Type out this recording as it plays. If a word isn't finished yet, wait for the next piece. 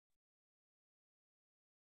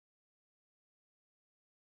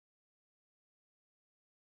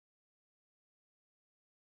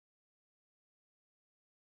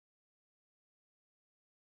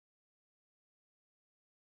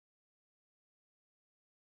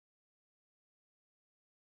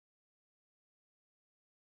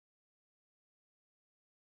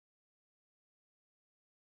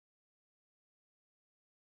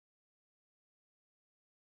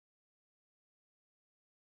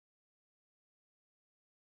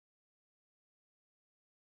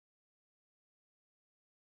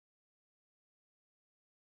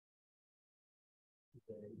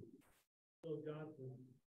Day. Phil Johnson,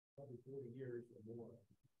 probably 40 years or more.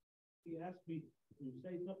 He asked me to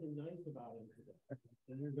say something nice about him today,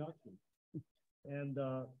 an introduction. And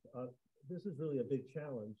this is really a big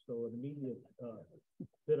challenge, so an immediate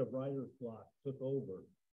bit of writer's block took over.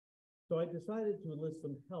 So I decided to enlist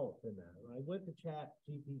some help in that. I went to Chat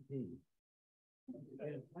GPT,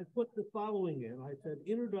 and I put the following in. I said,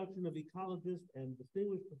 introduction of ecologist and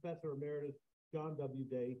distinguished professor emeritus John W.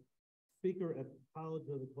 Day, speaker at the College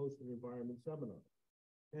of the Coast and Environment Seminar.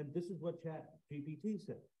 And this is what Chat GPT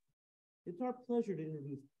said. It's our pleasure to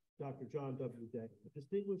introduce Dr. John W. Day, a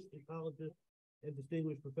distinguished ecologist and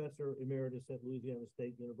distinguished professor emeritus at Louisiana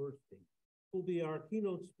State University, who will be our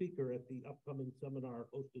keynote speaker at the upcoming seminar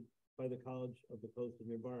hosted by the College of the Coast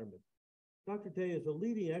and Environment. Dr. Day is a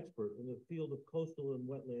leading expert in the field of coastal and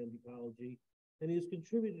wetland ecology, and he has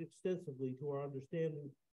contributed extensively to our understanding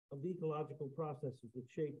of the ecological processes that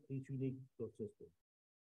shape each unique ecosystem.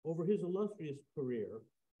 Over his illustrious career,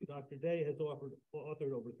 Dr. Day has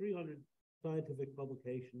authored over 300 scientific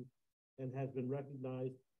publications and has been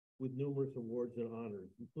recognized with numerous awards and honors,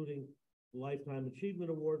 including the Lifetime Achievement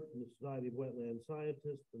Award from the Society of Wetland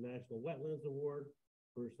Scientists, the National Wetlands Award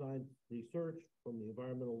for Science Research from the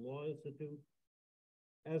Environmental Law Institute.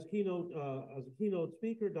 As a keynote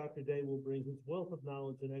speaker, Dr. Day will bring his wealth of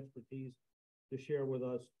knowledge and expertise to share with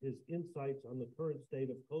us his insights on the current state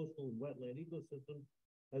of coastal and wetland ecosystems,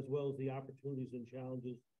 as well as the opportunities and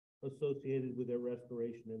challenges associated with their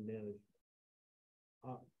restoration and management.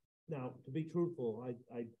 Now, to be truthful,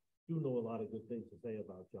 I do know a lot of good things to say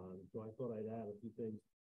about John, so I thought I'd add a few things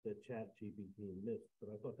that Chat GPT missed, but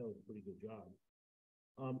I thought that was a pretty good job.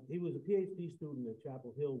 He was a PhD student at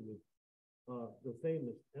Chapel Hill with the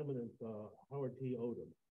famous, eminent Howard T.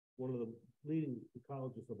 Odom, one of the leading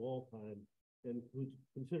ecologists of all time, and who's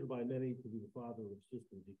considered by many to be the father of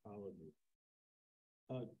systems ecology.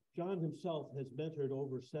 John himself has mentored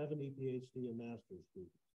over 70 PhD and master's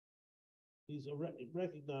students. He's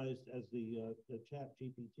recognized as the Chat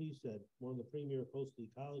GPT said, one of the premier coastal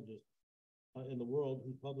ecologists in the world,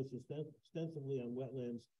 who publishes extensively on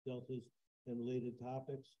wetlands, deltas, and related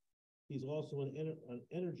topics. He's also an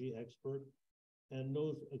energy expert and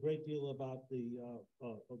knows a great deal about the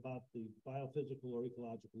biophysical or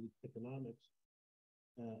ecological economics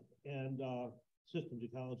and systems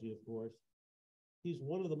ecology, of course. He's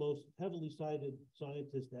one of the most heavily cited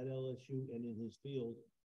scientists at LSU and in his field,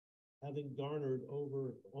 having garnered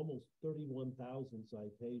over almost 31,000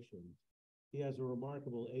 citations. He has a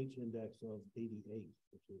remarkable H index of 88,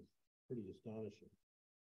 which is pretty astonishing.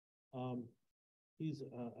 He's,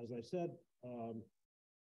 as I said,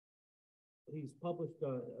 he's published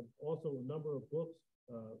also a number of books,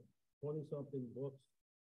 20-something books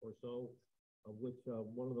or so, of which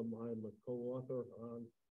one of them I'm a co-author on.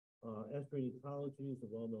 Estuarine Ecology is a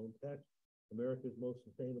well-known text. America's Most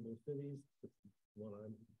Sustainable Cities, which is one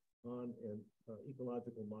I'm on, and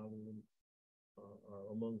Ecological Modeling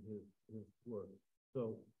are among his work.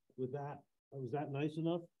 So with that, was that nice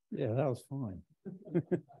enough? Yeah, that was fine.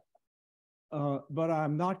 But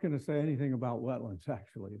I'm not going to say anything about wetlands,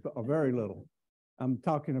 actually, or very little. I'm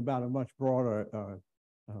talking about a much broader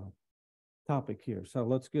topic here. So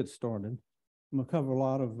let's get started. I'm going to cover a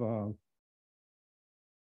lot of...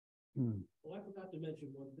 Well, I forgot to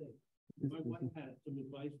mention one thing. My wife had some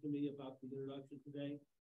advice to me about the introduction today,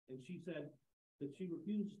 and she said that she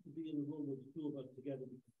refuses to be in the room with the two of us together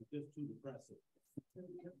because it's just too depressing.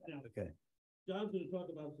 Now, okay. John's going to talk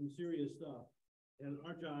about some serious stuff, and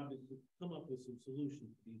our job is to come up with some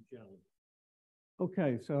solutions to these challenges.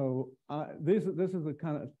 Okay, so this is the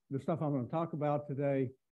kind of the stuff I'm going to talk about today.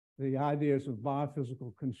 The ideas of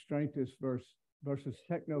biophysical constraintist versus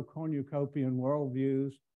techno-cornucopian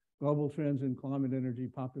worldviews, global trends in climate, energy,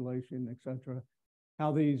 population, etc.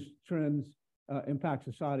 How these trends impact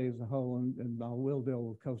society as a whole, and I will deal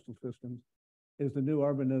with coastal systems. Is the new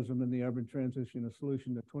urbanism and the urban transition a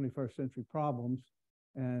solution to 21st century problems,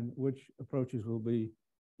 and which approaches will be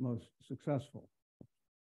most successful?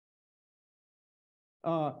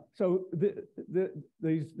 So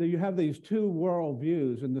you have these two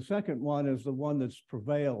worldviews, and the second one is the one that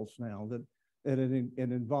prevails now, that it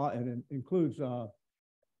includes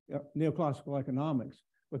neoclassical economics.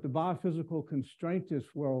 But the biophysical constraintist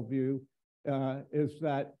worldview is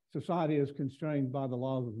that society is constrained by the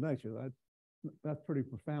laws of nature. That's pretty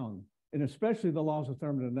profound, and especially the laws of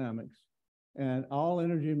thermodynamics. And all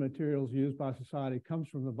energy and materials used by society comes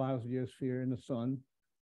from the biosphere in the sun.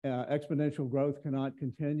 Exponential growth cannot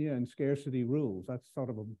continue, and scarcity rules. That's sort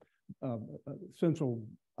of a central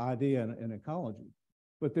idea in ecology.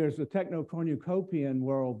 But there's a techno-cornucopian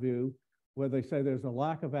worldview where they say there's a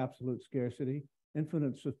lack of absolute scarcity,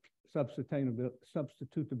 infinite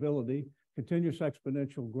substitutability, continuous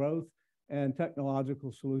exponential growth, and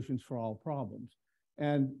technological solutions for all problems.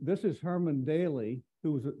 And this is Herman Daly,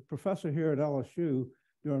 who was a professor here at LSU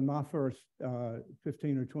during my first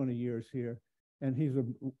 15 or 20 years here. And he's a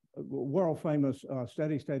world famous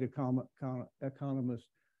steady state economist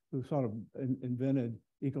who sort of invented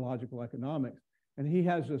ecological economics. And he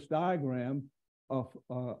has this diagram of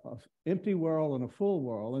an empty world and a full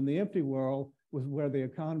world. And the empty world was where the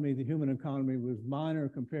economy, the human economy, was minor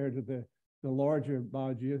compared to the larger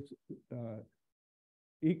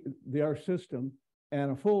the Earth system,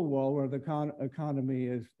 and a full world where the economy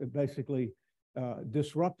is basically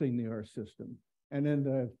disrupting the Earth system. And in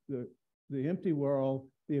the empty world,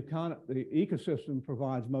 the ecosystem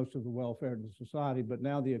provides most of the welfare to society, but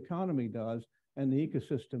now the economy does, and the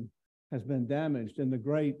ecosystem has been damaged. And the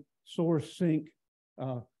great source sink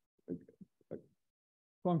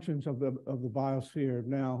functions of the biosphere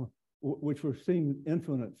now, which were seen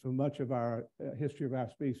infinite for much of our history of our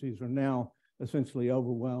species, are now essentially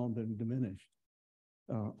overwhelmed and diminished.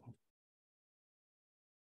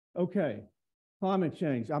 Okay, climate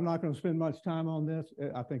change. I'm not going to spend much time on this.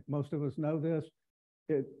 I think most of us know this.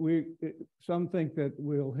 Some think that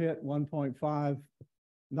we'll hit 1.5,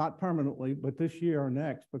 not permanently, but this year or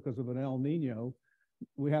next because of an El Nino.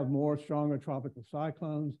 We have more stronger tropical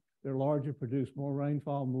cyclones. They're larger, produce more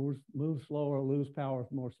rainfall, move slower, lose power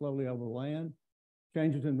more slowly over land.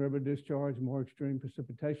 Changes in river discharge, more extreme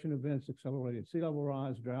precipitation events, accelerated sea level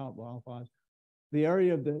rise, drought, wildfires. The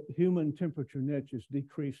area of the human temperature niche is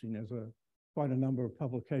decreasing. There's quite a number of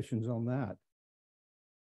publications on that.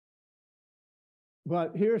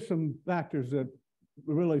 But here's some factors that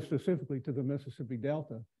really specifically to the Mississippi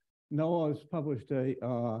Delta. NOAA has published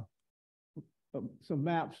some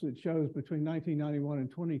maps that shows between 1991 and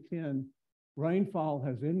 2010, rainfall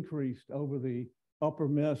has increased over the upper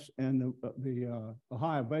Miss and the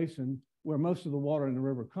Ohio Basin, where most of the water in the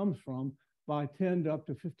river comes from, by 10 to up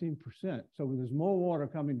to 15%. So there's more water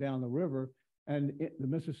coming down the river, and the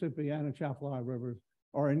Mississippi and Atchafalaya rivers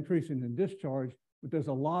are increasing in discharge, but there's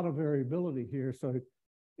a lot of variability here, so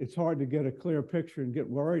it's hard to get a clear picture and get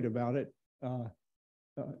worried about it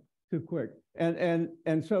too quick.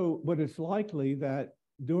 And so, but it's likely that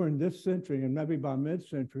during this century and maybe by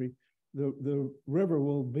mid-century, the river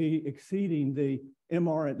will be exceeding the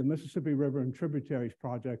the Mississippi River and Tributaries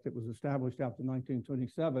Project that was established after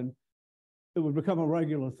 1927. It would become a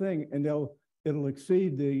regular thing, and it'll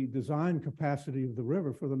exceed the design capacity of the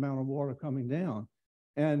river for the amount of water coming down.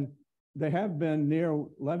 And they have been near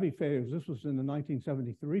levee failures. This was in the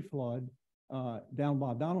 1973 flood down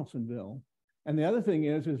by Donaldsonville. And the other thing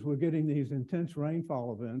is we're getting these intense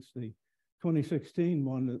rainfall events. The 2016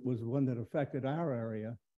 one that was one that affected our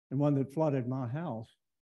area and one that flooded my house.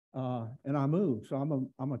 And I moved, so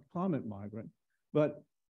I'm a climate migrant. But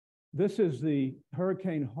this is the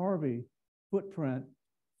Hurricane Harvey footprint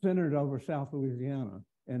centered over South Louisiana.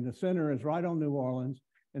 And the center is right on New Orleans.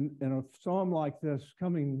 And a storm like this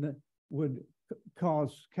coming would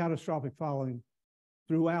cause catastrophic flooding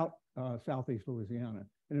throughout Southeast Louisiana.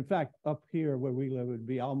 And in fact, up here where we live, it would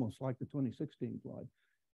be almost like the 2016 flood.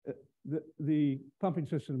 The pumping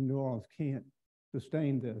system in New Orleans can't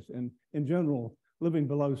sustain this. And in general, living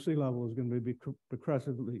below sea level is going to be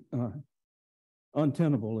progressively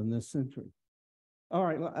untenable in this century. All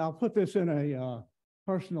right, I'll put this in a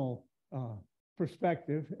personal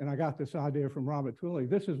perspective, and I got this idea from Robert Twilley.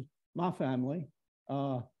 This is my family.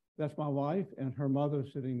 That's my wife and her mother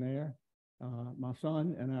sitting there, my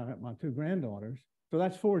son, and my two granddaughters. So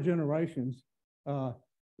that's 4 generations,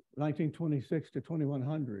 1926 to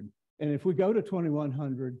 2100. And if we go to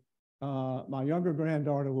 2100, my younger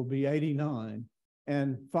granddaughter will be 89,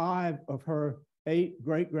 and 5 of her 8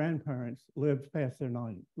 great-grandparents lived past their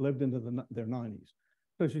 90s, lived into their 90s.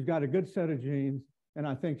 So she's got a good set of genes, and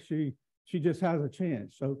I think she just has a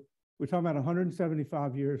chance. So we're talking about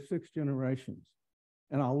 175 years, 6 generations.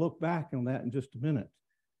 And I'll look back on that in just a minute.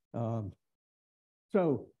 And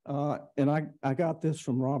I got this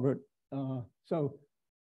from Robert. So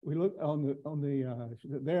we look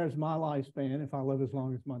there's my lifespan if I live as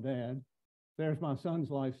long as my dad. There's my son's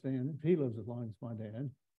lifespan if he lives as long as my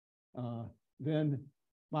dad. Then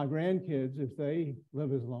my grandkids, if they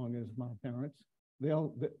live as long as my parents,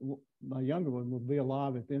 my younger one will be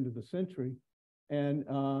alive at the end of the century. And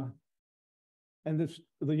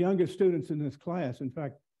the youngest students in this class, in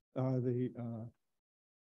fact, the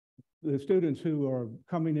students who are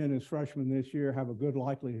coming in as freshmen this year have a good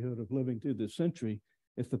likelihood of living through this century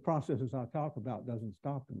if the processes I talk about doesn't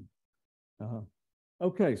stop them.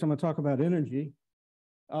 Okay, so I'm going to talk about energy.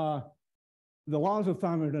 the laws of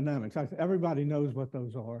thermodynamics, everybody knows what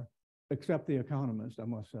those are, except the economists, I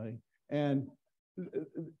must say. And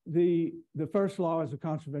the first law is the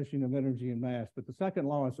conservation of energy and mass, but the second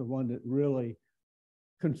law is the one that really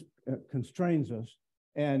constrains us.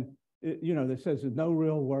 And that says that no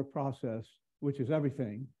real work process, which is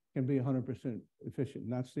everything, can be 100% efficient.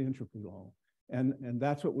 And that's the entropy law. And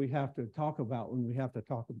that's what we have to talk about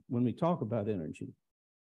when we talk about energy.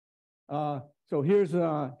 So here's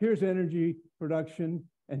energy production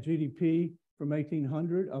and GDP from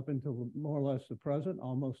 1800 up until more or less the present,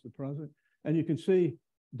 almost the present. And you can see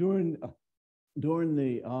during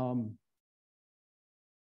the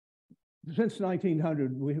since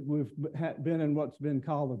 1900, we've been in what's been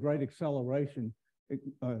called the great acceleration,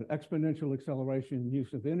 exponential acceleration in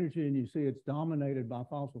use of energy, and you see it's dominated by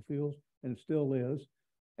fossil fuels, and it still is.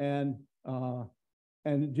 And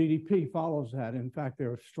GDP follows that. In fact,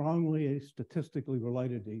 they're strongly statistically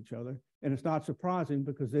related to each other. And it's not surprising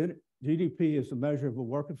because GDP is the measure of the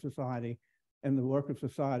work of society, and the work of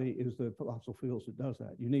society is the fossil fuels that does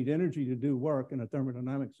that. You need energy to do work in a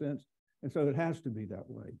thermodynamic sense, and so it has to be that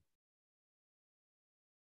way.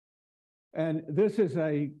 And this is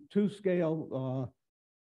a two-scale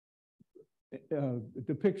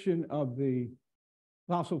depiction of the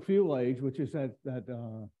fossil fuel age, which is that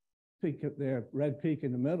peak there, red peak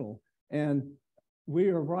in the middle. And we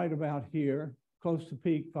are right about here, close to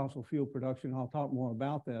peak fossil fuel production. I'll talk more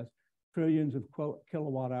about this. Trillions of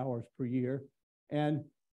kilowatt hours per year. And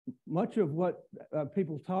much of what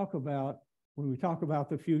people talk about when we talk about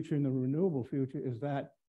the future and the renewable future is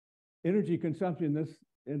that energy consumption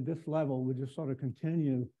in this level would just sort of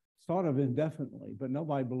continue sort of indefinitely, but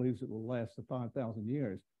nobody believes it will last the 5,000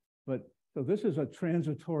 years. But so this is a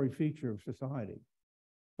transitory feature of society,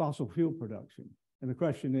 fossil fuel production. And the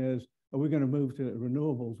question is, are we going to move to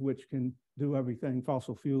renewables, which can do everything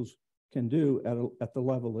fossil fuels can do at the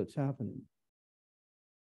level that's happening?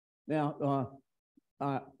 Now,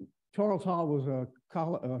 Charles Hall was a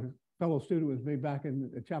fellow student with me back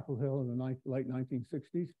in Chapel Hill in the late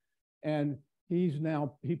 1960s. And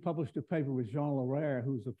he published a paper with Jean Larrey,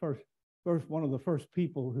 who's one of the first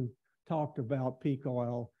people who talked about peak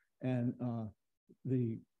oil and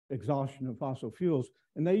the exhaustion of fossil fuels.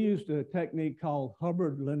 And they used a technique called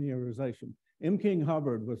Hubbard linearization. M. King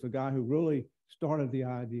Hubbard was the guy who really started the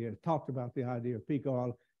idea, talked about the idea of peak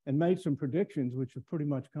oil, and made some predictions which have pretty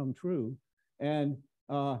much come true. And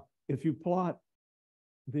if you plot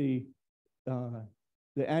the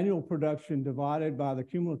annual production divided by the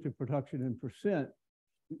cumulative production in percent,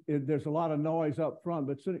 there's a lot of noise up front,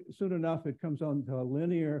 but soon enough it comes on to a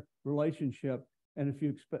linear relationship. And if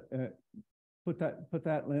you put that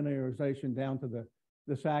linearization down to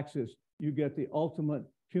this axis, you get the ultimate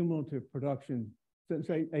cumulative production since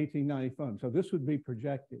 1895. So this would be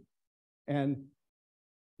projected. And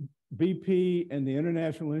BP and the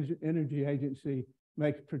International Energy Agency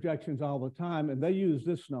make projections all the time, and they use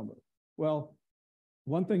this number. Well,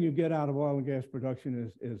 one thing you get out of oil and gas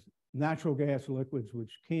production is natural gas liquids,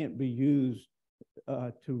 which can't be used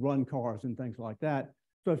to run cars and things like that.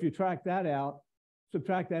 So if you subtract that out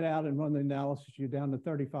and run the analysis, you're down to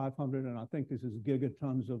 3,500, and I think this is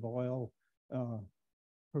gigatons of oil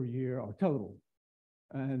per year or total.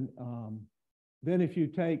 And then if you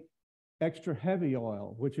take extra heavy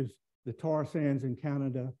oil, which is the tar sands in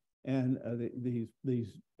Canada and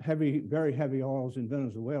these very heavy oils in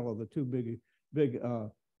Venezuela, the two big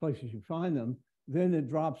places you find them, then it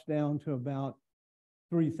drops down to about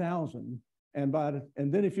 3,000. And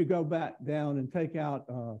then if you go back down and take out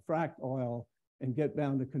fracked oil and get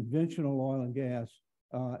down to conventional oil and gas,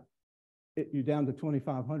 you're down to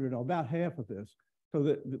 2,500, or about half of this.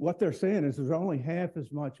 So what they're saying is there's only half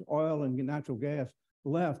as much oil and natural gas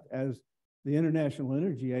left as the International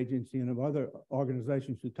Energy Agency and of other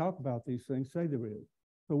organizations who talk about these things say there is.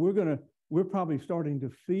 So we're probably starting to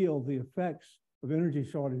feel the effects of energy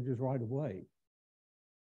shortages right away.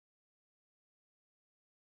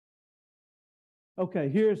 Okay,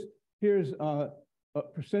 here's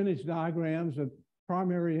percentage diagrams of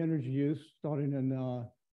primary energy use starting in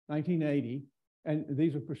 1980. And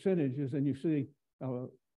these are percentages, and you see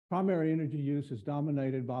primary energy use is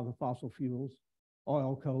dominated by the fossil fuels,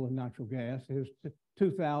 oil, coal, and natural gas. Here's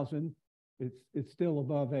 2000, it's still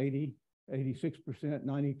above 80, 86%,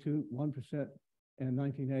 92, 1% in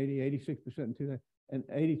 1980, 86% in 2000, and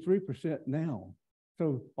 83% now.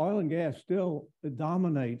 So oil and gas still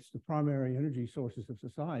dominates the primary energy sources of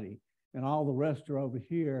society, and all the rest are over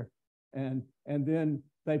here. And then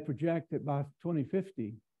they project that by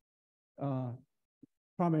 2050,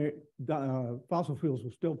 fossil fuels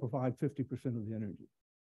will still provide 50% of the energy.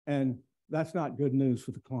 And that's not good news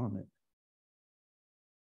for the climate.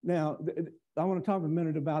 Now, I want to talk a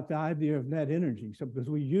minute about the idea of net energy. So, because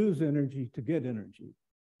we use energy to get energy.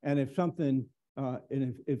 And if something,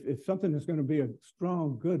 if something is going to be a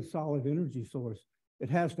strong, good, solid energy source, it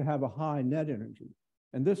has to have a high net energy.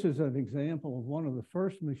 And this is an example of one of the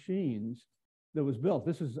first machines that was built.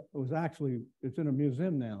 It's in a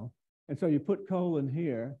museum now. And so you put coal in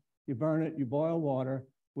here, you burn it, you boil water,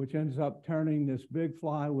 which ends up turning this big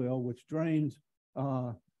flywheel, which drains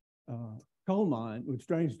the coal mine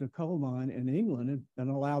in England and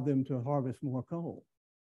allowed them to harvest more coal.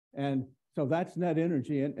 And so that's net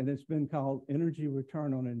energy, and it's been called energy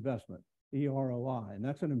return on investment, EROI. And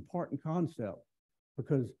that's an important concept,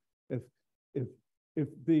 because if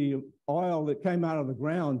the oil that came out of the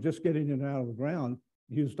ground, just getting it out of the ground,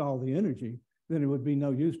 used all the energy, then it would be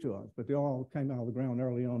no use to us. But the oil came out of the ground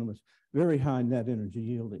early on and was very high net energy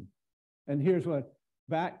yielding. And here's what,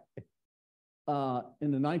 back in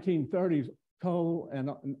the 1930s, coal and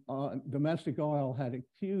domestic oil had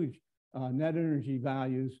huge net energy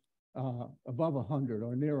values above 100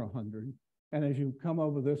 or near 100. And as you come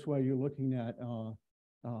over this way, you're looking at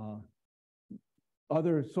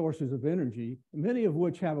other sources of energy, many of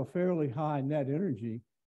which have a fairly high net energy,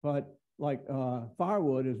 but like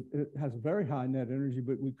firewood has a very high net energy,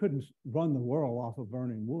 but we couldn't run the world off of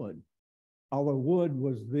burning wood. Although wood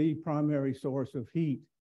was the primary source of heat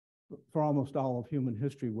for almost all of human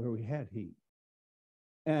history where we had heat.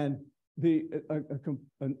 And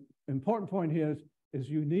an important point here is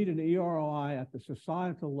you need an EROI at the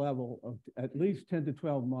societal level of at least 10 to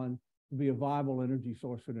 12 months to be a viable energy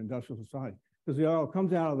source for an industrial society. Because the oil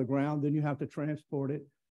comes out of the ground, then you have to transport it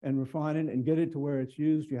and refine it and get it to where it's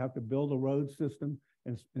used. You have to build a road system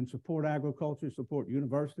and support agriculture, support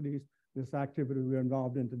universities, this activity we're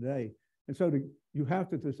involved in today. And so you have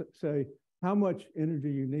to say how much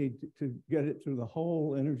energy you need to get it through the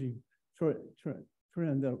whole energy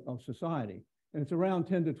trend of society. And it's around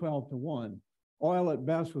 10 to 12 to 1. Oil at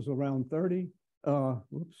best was around 30.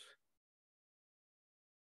 Whoops.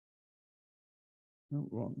 No,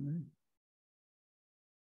 wrong name.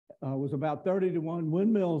 Was about 30 to 1.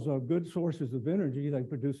 Windmills are good sources of energy. They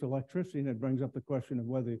produce electricity, and it brings up the question of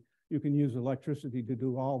whether you can use electricity to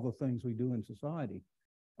do all the things we do in society.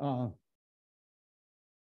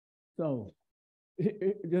 So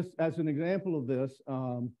just as an example of this,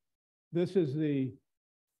 this is the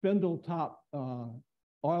spindle top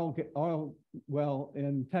oil well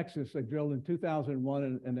in Texas. They drilled in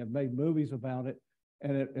 2001 and have made movies about it.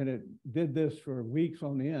 And it did this for weeks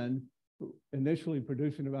on end, initially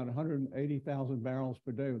producing about 180,000 barrels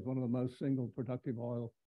per day. It was one of the most single productive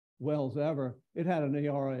oil wells ever. It had an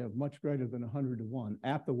ERA of much greater than 100 to 1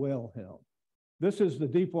 at the wellhead. This is the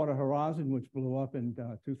Deepwater Horizon, which blew up in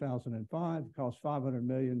 2005, cost $500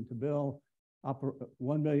 million to build, $1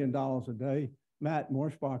 million a day. Matt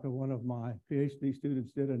Morsbacher, one of my PhD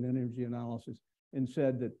students, did an energy analysis and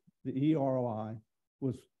said that the EROI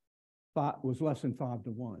was less than 5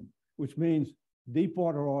 to 1, which means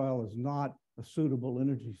deepwater oil is not a suitable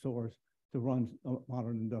energy source to run a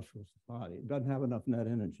modern industrial society. It doesn't have enough net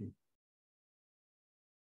energy.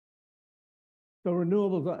 So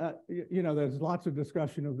renewables, there's lots of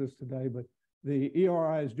discussion of this today, but the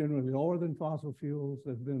ERI is generally lower than fossil fuels.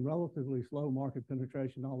 There's been relatively slow market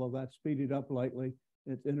penetration, although that's speeded up lately.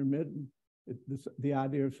 It's intermittent. The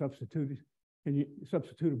idea of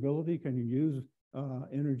substitutability, can you use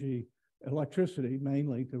electricity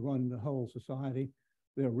mainly to run the whole society?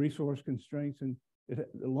 There are resource constraints and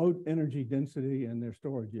low energy density and their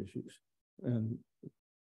storage issues. And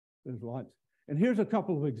there's lots. And here's a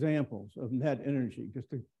couple of examples of net energy,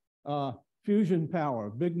 just to, fusion power.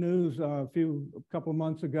 Big news a couple of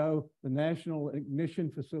months ago, the National Ignition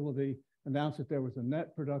Facility announced that there was a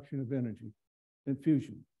net production of energy in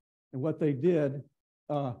fusion. And what they did,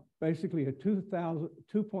 basically a 2.05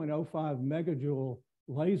 megajoule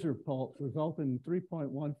laser pulse resulted in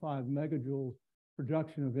 3.15 megajoules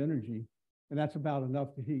production of energy. And that's about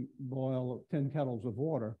enough to boil 10 kettles of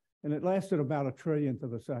water. And it lasted about a trillionth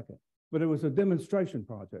of a second. But it was a demonstration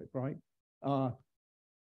project, right?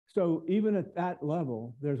 So even at that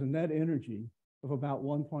level, there's a net energy of about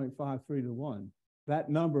 1.53 to 1. That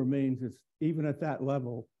number means it's even at that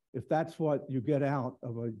level, if that's what you get out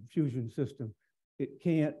of a fusion system, it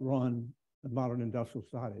can't run a modern industrial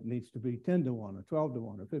society. It needs to be 10 to 1 or 12 to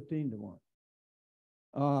 1 or 15 to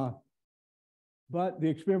 1. But the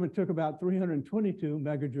experiment took about 322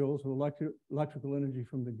 megajoules of electrical energy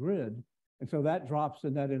from the grid. And so that drops the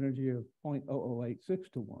net energy of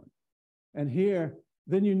 0.0086 to 1. And here,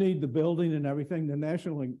 then you need the building and everything. The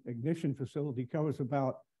National Ignition Facility covers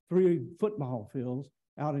about 3 football fields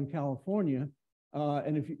out in California.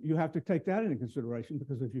 And if you have to take that into consideration,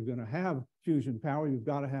 because if you're going to have fusion power, you've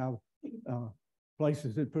got to have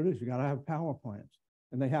places that produce. You got to have power plants,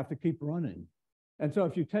 and they have to keep running. And so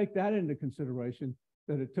if you take that into consideration,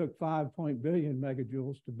 that it took 5 billion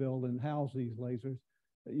megajoules to build and house these lasers,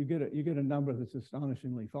 you get a number that's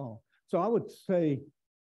astonishingly small. So I would say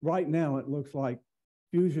right now it looks like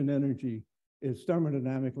fusion energy is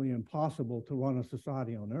thermodynamically impossible to run a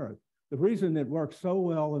society on Earth. The reason it works so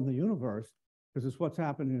well in the universe, because it's what's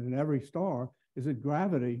happening in every star, is that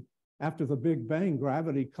gravity, after the Big Bang,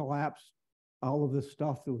 gravity collapsed all of this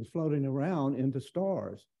stuff that was floating around into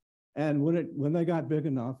stars. And when they got big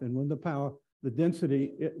enough, and when the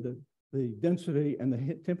density and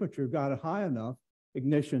the temperature got high enough,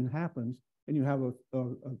 ignition happens, and you have a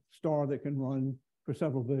star that can run for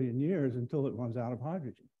several billion years until it runs out of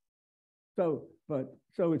hydrogen. So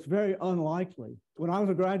it's very unlikely. When I was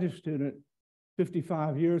a graduate student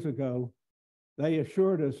 55 years ago, they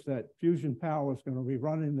assured us that fusion power was going to be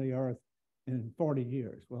running the Earth in 40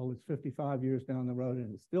 years. Well, it's 55 years down the road,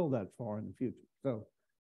 and it's still that far in the future. So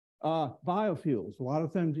biofuels, a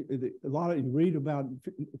lot of you read about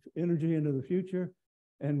energy into the future,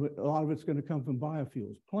 and a lot of it's going to come from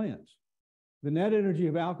biofuels, plants. The net energy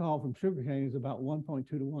of alcohol from sugarcane is about 1.2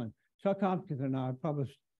 to 1. Chuck Hopkins and I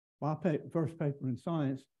published my first paper in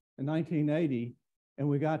Science in 1980, and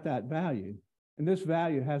we got that value. And this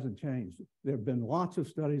value hasn't changed. There have been lots of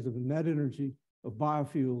studies of the net energy of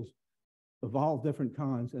biofuels of all different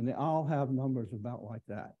kinds, and they all have numbers about like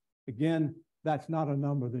that. Again, that's not a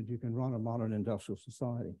number that you can run a modern industrial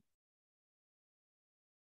society.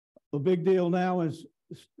 The big deal now is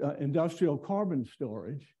industrial carbon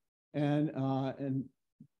storage. And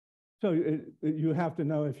so you have to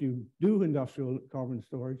know, if you do industrial carbon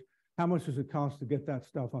storage, how much does it cost to get that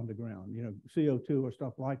stuff underground? You know, CO2 or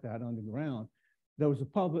stuff like that underground. There was a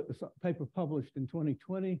paper published in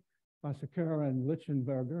 2020 by Sakura and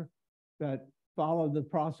Lichtenberger that followed the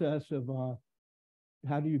process of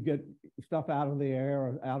how do you get stuff out of the air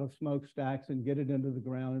or out of smokestacks and get it into the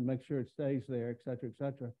ground and make sure it stays there, et cetera, et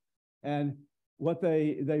cetera. And what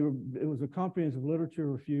it was a comprehensive literature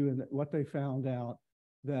review, and what they found out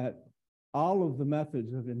that all of the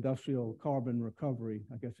methods of industrial carbon recovery,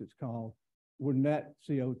 I guess it's called, were net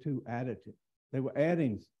CO2 additive. They were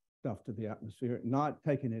adding stuff to the atmosphere, not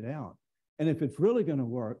taking it out. And if it's really going to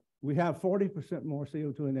work, we have 40% more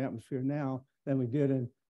CO2 in the atmosphere now than we did in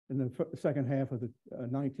the second half of the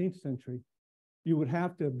 19th century. You would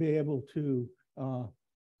have to be able to,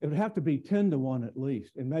 it would have to be 10 to 1 at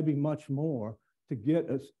least, and maybe much more, to get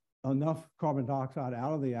us enough carbon dioxide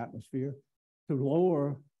out of the atmosphere to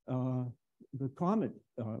lower the climate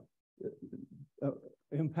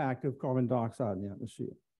impact of carbon dioxide in the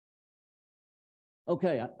atmosphere.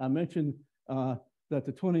 Okay, I mentioned that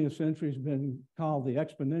the 20th century has been called the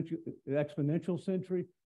exponential century,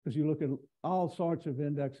 because you look at all sorts of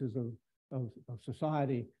indexes of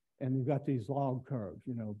society, and you've got these log curves,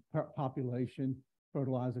 you know, population,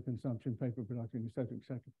 fertilizer consumption, paper production, et cetera, et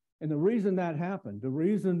cetera. And the reason that happened, the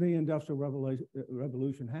reason the Industrial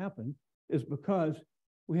Revolution happened, is because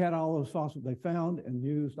we had all those they found and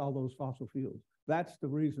used all those fossil fuels. That's the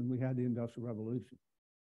reason we had the Industrial Revolution.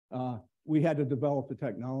 We had to develop the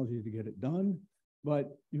technology to get it done,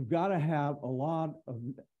 but you've got to have a lot of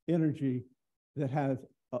energy that has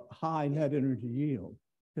a high net energy yield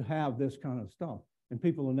to have this kind of stuff. And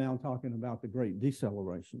people are now talking about the great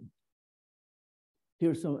deceleration.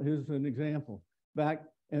 Here's an example. Back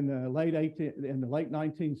in the late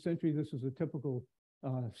 19th century, this is a typical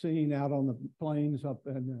scene out on the plains up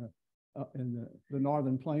in the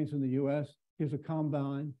northern plains in the US. Here's a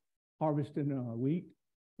combine harvesting wheat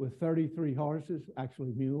with 33 horses,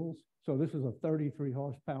 actually mules. So this is a 33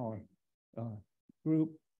 horsepower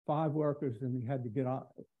group, 5 workers, and we had to get out,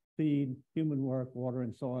 feed, human work, water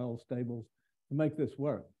and soil, stables to make this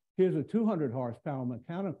work. Here's a 200 horsepower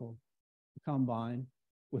mechanical combine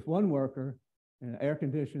with 1 worker and air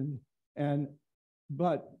conditioned.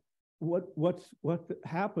 But what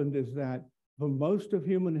happened is that for most of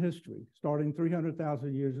human history, starting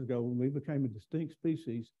 300,000 years ago when we became a distinct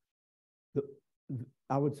species,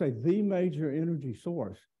 I would say the major energy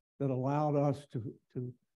source that allowed us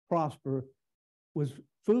to prosper was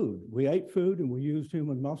food. We ate food and we used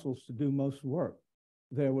human muscles to do most work.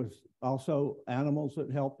 There was also animals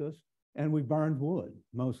that helped us, and we burned wood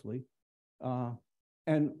mostly.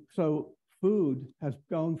 And so food has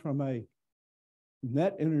gone from a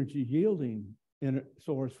net energy yielding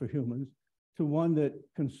source for humans to one that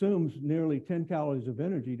consumes nearly 10 calories of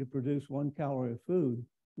energy to produce 1 calorie of food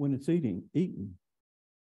when it's eaten.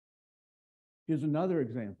 Here's another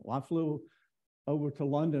example. I flew over to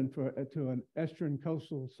London to an Eastern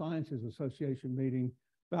Coastal Sciences Association meeting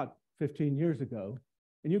about 15 years ago.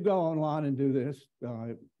 And you go online and do this,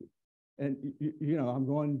 and you know, I'm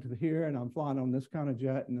going to here and I'm flying on this kind of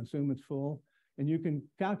jet and assume it's full. And you can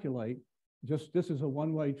calculate, just this is a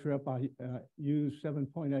one-way trip. I used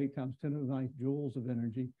 7.8 times 10 to the 9th joules of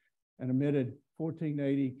energy and emitted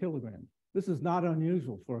 1480 kilograms. This is not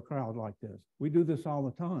unusual for a crowd like this. We do this all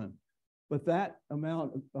the time. But that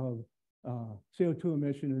amount of CO2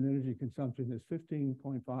 emission and energy consumption is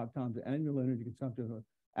 15.5 times the annual energy consumption of an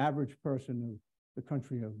average person of the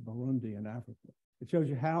country of Burundi in Africa. It shows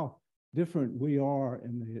you how different we are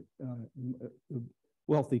in the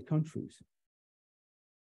wealthy countries.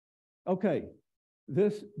 Okay,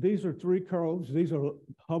 these are three curves. These are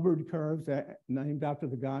Hubbard curves named after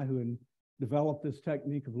the guy who developed this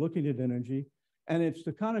technique of looking at energy. And it's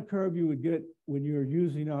the kind of curve you would get when you're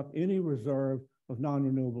using up any reserve of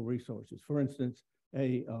non-renewable resources. For instance,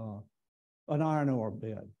 an iron ore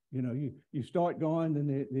bed. You know, you start going, then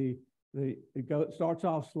it starts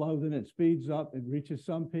off slow, then it speeds up, it reaches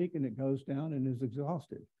some peak, and it goes down and is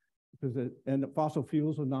exhausted. And the fossil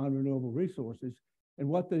fuels are non-renewable resources. And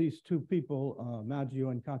what these two people, Maggio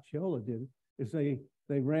and Cacciola, did is they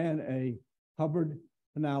ran a Hubbard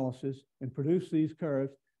analysis and produced these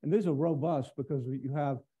curves. And these are robust because you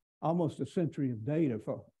have almost a century of data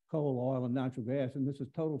for coal, oil, and natural gas, and this is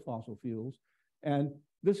total fossil fuels. And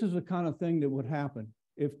this is the kind of thing that would happen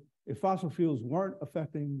if fossil fuels weren't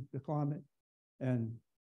affecting the climate and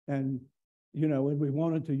you know, and we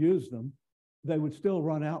wanted to use them, they would still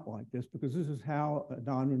run out like this, because this is how a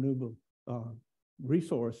non-renewable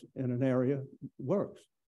resource in an area works.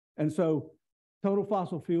 And so total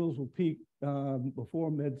fossil fuels will peak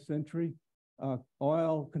before mid-century.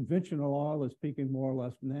 Oil, conventional oil, is peaking more or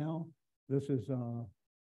less now. This is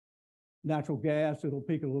natural gas. It'll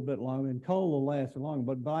peak a little bit longer, and coal will last long.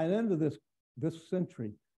 But by the end of this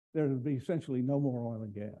century, there will be essentially no more oil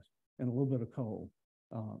and gas and a little bit of coal.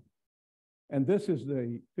 And this is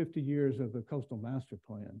the 50 years of the Coastal Master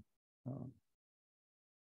Plan.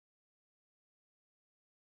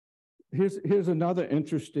 Here's another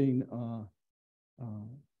interesting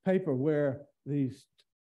paper where these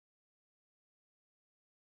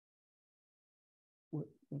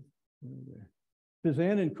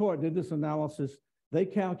Pizan and Court did this analysis. They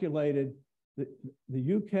calculated the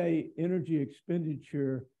UK energy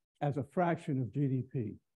expenditure as a fraction of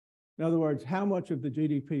GDP. In other words, how much of the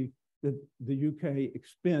GDP did the UK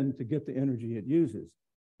expend to get the energy it uses?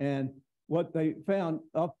 And what they found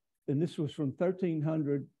and this was from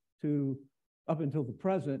 1300 to up until the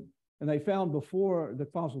present, and they found before the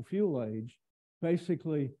fossil fuel age,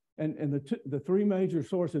 basically, and the three major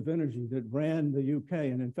sources of energy that ran the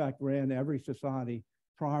UK, and in fact ran every society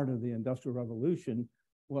prior to the Industrial Revolution,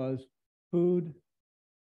 was food,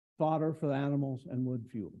 fodder for the animals, and wood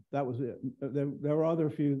fuel. That was it. There were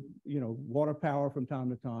other few, you know, water power from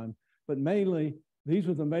time to time, but mainly these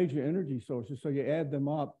were the major energy sources. So you add them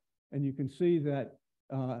up, and you can see that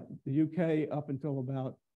the UK up until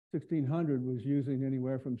about 1600 was using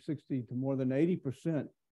anywhere from 60 to more than 80%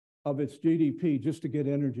 of its GDP just to get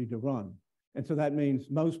energy to run. And so that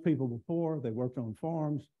means most people were poor, they worked on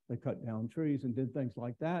farms, they cut down trees and did things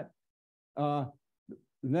like that. The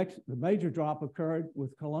major drop occurred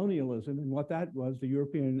with colonialism, and what that was, the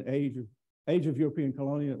European age of European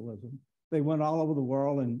colonialism. They went all over the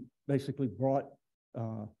world and basically brought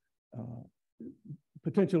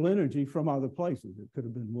potential energy from other places. It could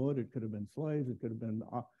have been wood, it could have been slaves, it could have been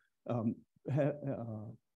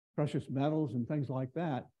precious metals and things like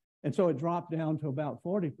that. And so it dropped down to about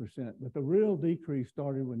 40%, but the real decrease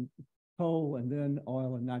started when coal and then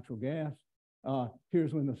oil and natural gas.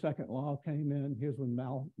 Here's when the second law came in. Here's when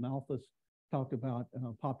Malthus talked about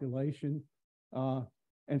population.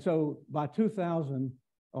 And so by 2000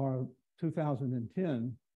 or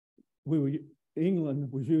 2010,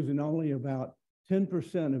 England was using only about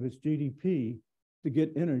 10% of its GDP to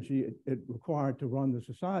get energy it required to run the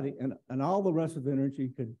society, and all the rest of the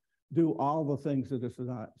energy could do all the things that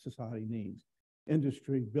a society needs: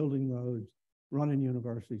 industry, building roads, running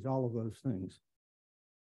universities, all of those things.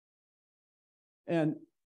 And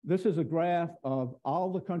this is a graph of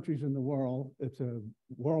all the countries in the world. It's a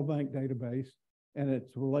World Bank database, and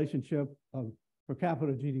it's a relationship of per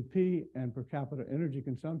capita GDP and per capita energy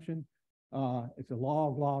consumption. It's a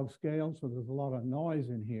log scale, so there's a lot of noise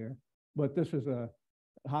in here, but this is a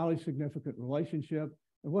highly significant relationship.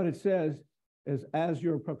 And what it says is, as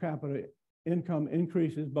your per capita income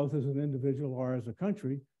increases, both as an individual or as a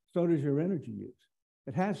country, so does your energy use.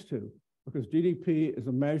 It has to, because GDP is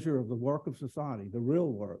a measure of the work of society, the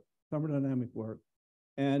real work, thermodynamic work.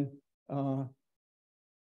 And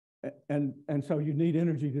And so you need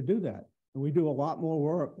energy to do that. And we do a lot more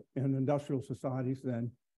work in industrial societies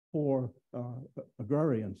than for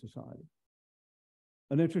agrarian society.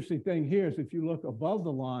 An interesting thing here is if you look above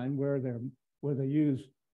the line where they use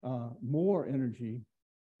more energy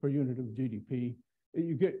per unit of GDP,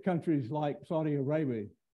 you get countries like Saudi Arabia,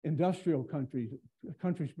 industrial countries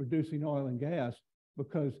producing oil and gas,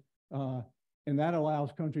 because and that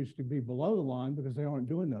allows countries to be below the line because they aren't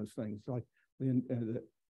doing those things. Like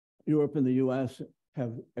Europe and the US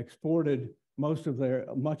have exported much of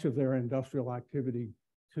their industrial activity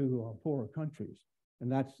to poorer countries,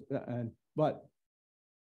 but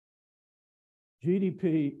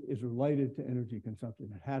GDP is related to energy consumption.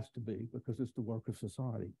 It has to be, because it's the work of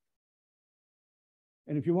society.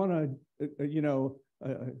 And if you want to,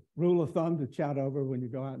 rule of thumb to chat over when you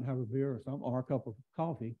go out and have a beer or something, or a cup of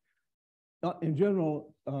coffee, in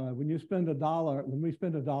general, when we spend a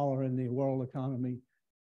dollar in the world economy,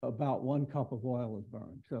 about 1 cup of oil is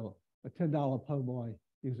burned. So a $10 po' boy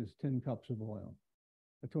uses 10 cups of oil.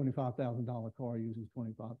 A $25,000 car uses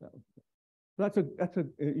 25,000. That's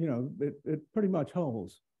it pretty much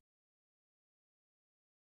holds.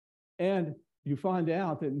 And you find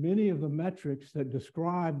out that many of the metrics that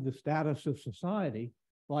describe the status of society,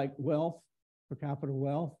 like wealth, per capita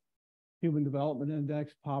wealth, human development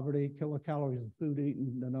index, poverty, kilocalories of food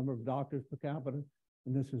eaten, the number of doctors per capita,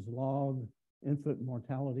 and this is log infant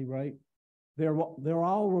mortality rate, they're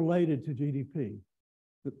all related to GDP.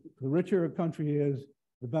 The richer a country is,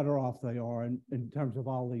 the better off they are in terms of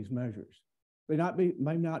all these measures. They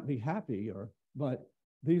may not be happy, but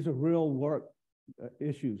these are real work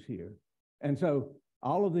issues here. And so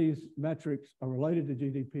all of these metrics are related to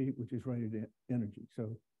GDP, which is related to energy.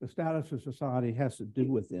 So the status of society has to do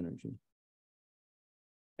with energy.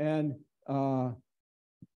 And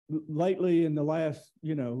lately, in the last,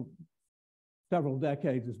 several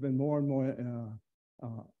decades, it's been more and more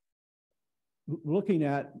looking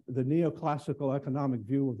at the neoclassical economic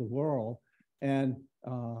view of the world. And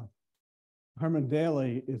Herman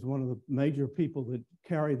Daly is one of the major people that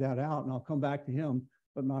carried that out, and I'll come back to him.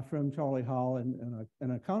 But my friend Charlie Hall, an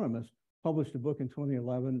economist, published a book in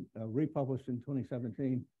 2011, republished in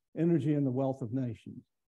 2017, Energy and the Wealth of Nations.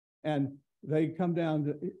 And they come down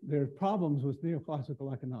to their problems with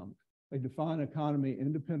neoclassical economics. They define economy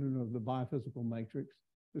independent of the biophysical matrix,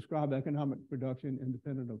 describe economic production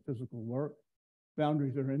independent of physical work.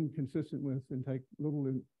 Boundaries are inconsistent with and take little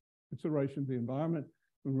in consideration of the environment.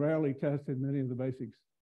 When rarely tested, many of the basic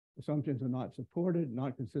assumptions are not supported,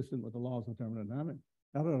 not consistent with the laws of thermodynamics.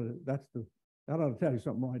 That ought to tell you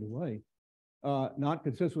something right away. Not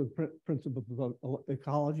consistent with principles of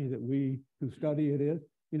ecology that we who study it is.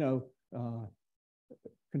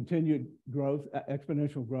 Continued growth,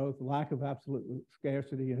 exponential growth, lack of absolute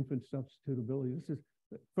scarcity, infant substitutability. This is,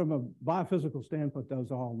 from a biophysical standpoint,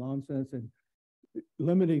 those are all nonsense. And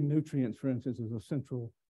limiting nutrients, for instance, is a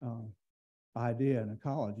central idea in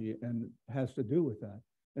ecology and has to do with that.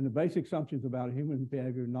 And the basic assumptions about human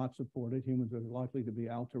behavior are not supported. Humans are likely to be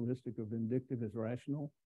altruistic or vindictive as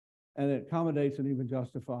rational. And it accommodates and even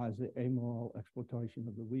justifies the amoral exploitation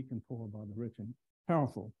of the weak and poor by the rich and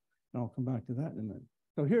powerful. And I'll come back to that in a minute.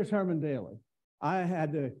 So here's Herman Daly. I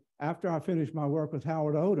had to, after I finished my work with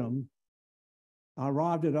Howard Odom, I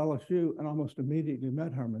arrived at LSU and almost immediately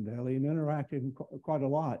met Herman Daly and interacted quite a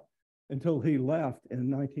lot until he left in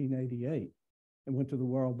 1988 and went to the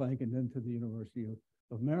World Bank and then to the University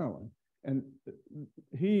of Maryland. And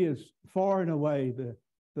he is far and away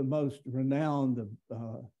the most renowned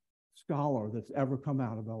scholar that's ever come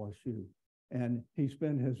out of LSU. And he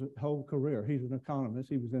spent his whole career, he's an economist,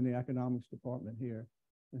 he was in the economics department here,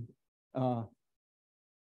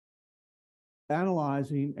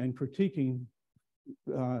 analyzing and critiquing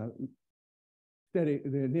the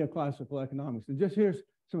neoclassical economics. And just here's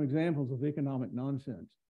some examples of economic nonsense.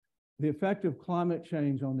 The effect of climate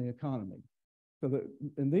change on the economy.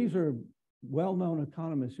 And these are well-known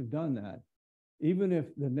economists who've done that. Even if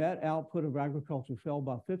the net output of agriculture fell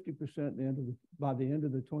by 50% by the end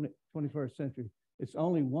of the 21st century, it's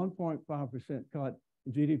only 1.5% cut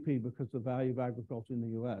in GDP because the value of agriculture in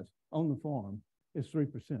the US on the farm is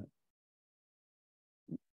 3%.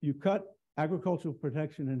 You cut agricultural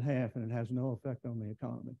protection in half and it has no effect on the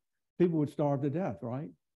economy. People would starve to death, right?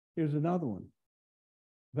 Here's another one.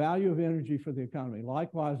 Value of energy for the economy.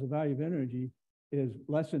 Likewise, the value of energy is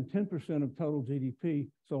less than 10% of total GDP,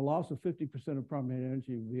 so a loss of 50% of primary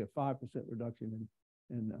energy would be a 5% reduction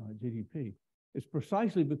in GDP. It's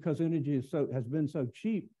precisely because energy has been so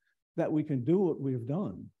cheap that we can do what we've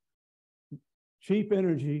done. Cheap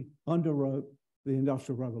energy underwrote the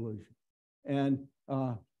Industrial Revolution. And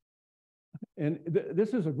And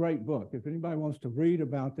this is a great book. If anybody wants to read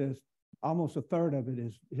about this, almost a third of it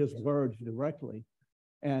is his words directly.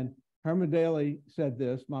 And Herman Daly said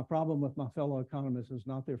this: "My problem with my fellow economists is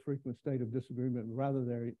not their frequent state of disagreement, but rather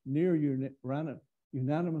their near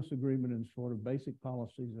unanimous agreement in support of basic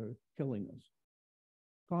policies that are killing us.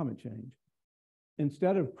 Climate change.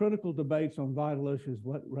 Instead of critical debates on vital issues,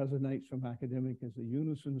 what resonates from academic is the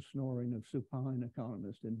unison snoring of supine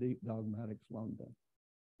economists in deep dogmatic slumber."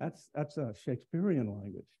 That's a Shakespearean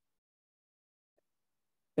language.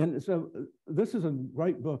 And so this is a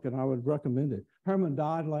great book, and I would recommend it. Herman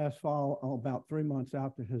died last fall, about 3 months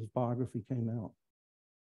after his biography came out.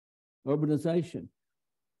 Urbanization.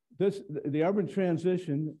 The urban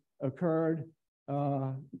transition occurred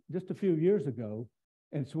just a few years ago.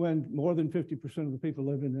 And it's when more than 50% of the people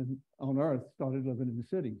living on Earth started living in the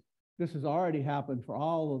cities. This has already happened for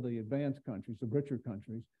all of the advanced countries, the richer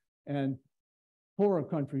countries, and poorer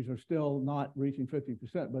countries are still not reaching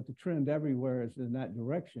 50%, but the trend everywhere is in that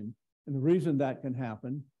direction. And the reason that can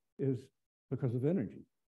happen is because of energy,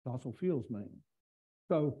 fossil fuels mainly.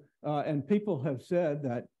 So, and people have said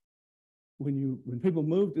that when people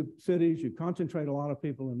move to cities, you concentrate a lot of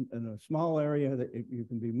people in a small area, that you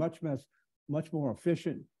can be much more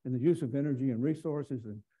efficient in the use of energy and resources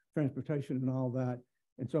and transportation and all that.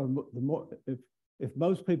 And so the more, if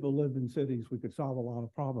most people lived in cities, we could solve a lot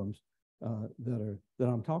of problems that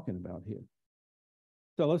I'm talking about here.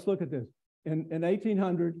 So let's look at this. In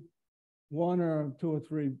 1800, one or two or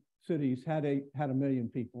three cities had a million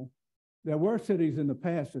people. There were cities in the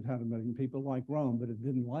past that had 1 million people, like Rome, but it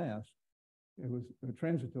didn't last. It was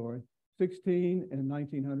transitory. 16 in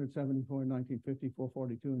 1900, 74 in 1950,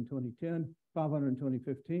 442 in 2010, 500 in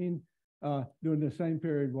 2015. During the same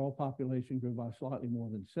period, world population grew by slightly more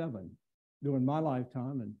than 7. During my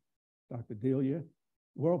lifetime, and Dr. Delia,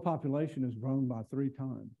 world population has grown by 3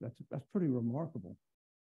 times. That's pretty remarkable.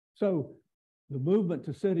 So the movement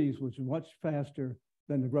to cities was much faster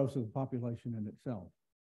than the growth of the population in itself.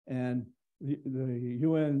 And the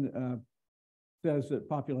UN says that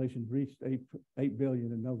population reached 8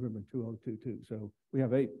 billion in November 2022. So we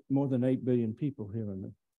have more than 8 billion people here in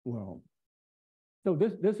the world. So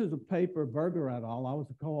this is a paper, Berger et al., I was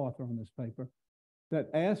the co-author on this paper, that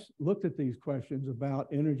looked at these questions about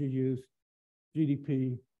energy use,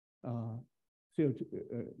 GDP, CO2,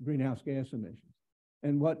 greenhouse gas emissions.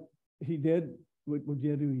 And what he did, he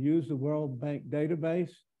used the World Bank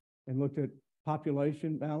database and looked at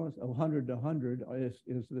population balance. 100 to 100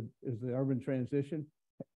 is the urban transition,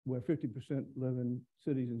 where 50% live in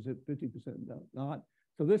cities and 50% not.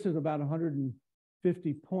 So this is about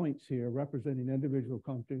 150 points here representing individual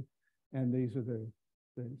country, and these are the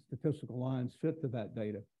statistical lines fit to that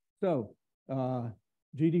data. So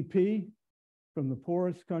GDP from the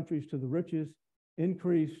poorest countries to the richest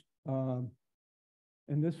increased,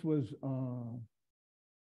 and this was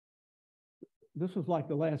like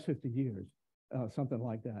the last 50 years, something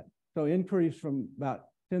like that. So increased from about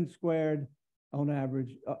 10 squared on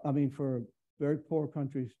average, for very poor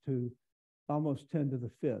countries, to almost 10 to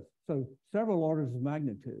the 5th. So several orders of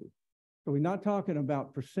magnitude. So we're not talking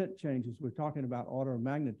about percent changes, we're talking about order of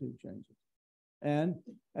magnitude changes. And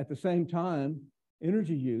at the same time,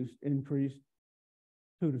 energy use increased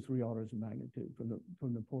 2 to 3 orders of magnitude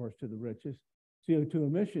from the poorest to the richest. CO2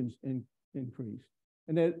 emissions increased.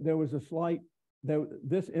 And there was a slight,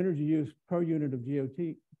 this energy use per unit of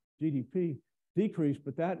GDP decreased,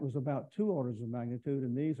 but that was about 2 orders of magnitude,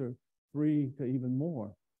 and these are 3 to even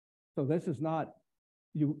more. So this is not,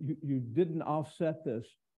 you didn't offset this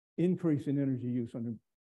increase in energy use and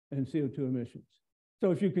CO2 emissions.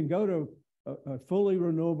 So if you can go to a fully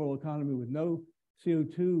renewable economy with no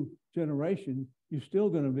CO2 generation, you're still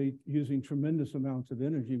going to be using tremendous amounts of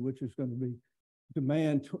energy, which is going to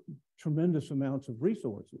demand tremendous amounts of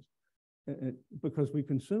resources because we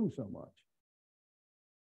consume so much.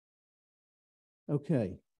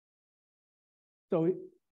 Okay. So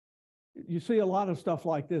you see a lot of stuff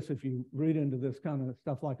like this if you read into this kind of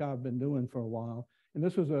stuff like I've been doing for a while. And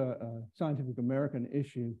this was a Scientific American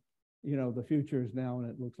issue, the future is now and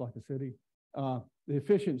it looks like a city, the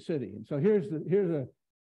efficient city. And so here's a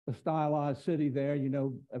stylized city there.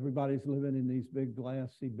 Everybody's living in these big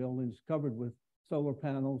glassy buildings covered with solar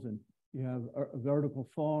panels, and you have vertical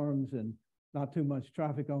farms and not too much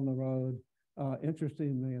traffic on the road.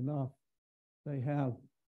 Interestingly enough, they have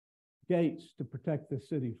gates to protect the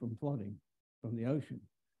city from flooding from the ocean.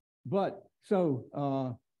 But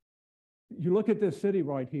so you look at this city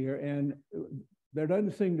right here, and there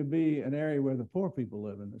doesn't seem to be an area where the poor people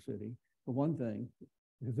live in the city, for one thing,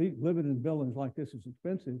 because living in buildings like this is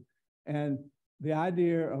expensive. And the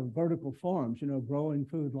idea of vertical farms, you know, growing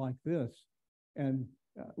food like this. And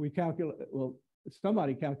we calculate, well,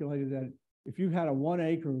 somebody calculated that if you had a 1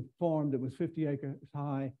 acre farm that was 50 acres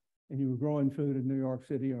high and you were growing food in New York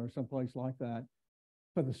City or someplace like that,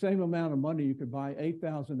 for the same amount of money, you could buy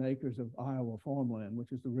 8,000 acres of Iowa farmland,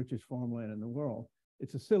 which is the richest farmland in the world.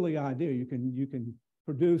 It's a silly idea. You can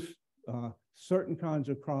produce certain kinds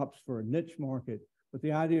of crops for a niche market, but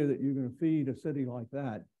the idea that you're going to feed a city like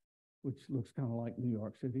that, which looks kind of like New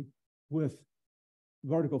York City, with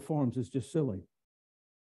vertical farms is just silly.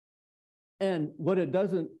 And what it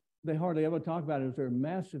doesn't, they hardly ever talk about is there are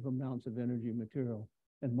massive amounts of energy, material,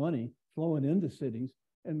 and money flowing into cities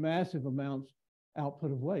and massive amounts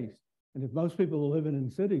output of waste. And if most people are living in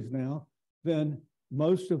cities now, then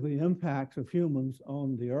most of the impacts of humans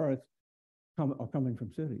on the earth are coming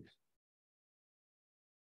from cities.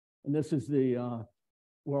 And this is the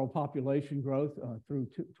world population growth through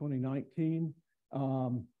 2019.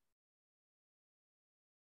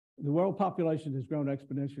 The world population has grown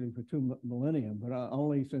exponentially for 2 millennia, but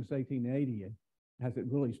only since 1880 has it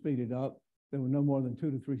really speeded up. There were no more than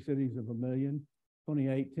 2 to 3 cities of 1 million.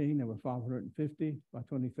 2018, there were 550. By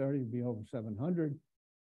 2030, it'd be over 700.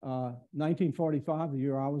 1945, the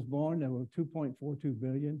year I was born, there were 2.42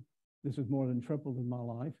 billion. This is more than tripled in my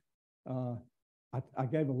life. I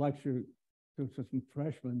gave a lecture to some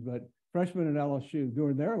freshmen, but freshmen at LSU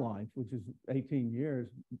during their life, which is 18 years,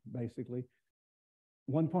 basically,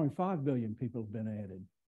 1.5 billion people have been added.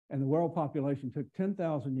 And the world population took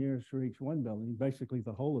 10,000 years to reach 1 billion, basically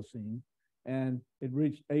the Holocene, and it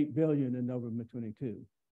reached 8 billion in November 22.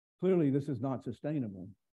 Clearly, this is not sustainable.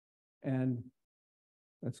 And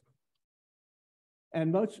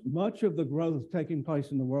much of the growth taking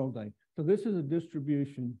place in the world today. So this is a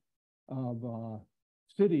distribution of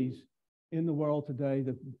cities in the world today.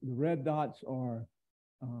 The red dots are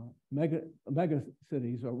mega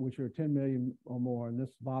cities, which are 10 million or more, and this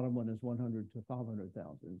bottom one is 100 to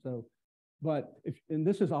 500,000. So, and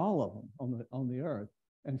this is all of them on the earth.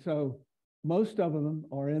 And so most of them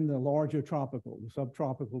are in the larger tropical, the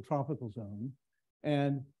subtropical, tropical zone,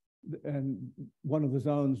 and one of the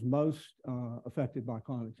zones most affected by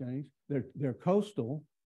climate change. They're coastal,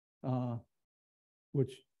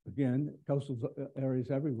 which again, coastal areas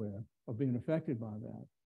everywhere are being affected by that.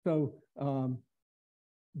 So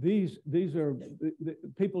these are,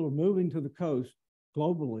 people are moving to the coast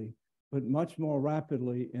globally, but much more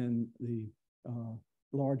rapidly in the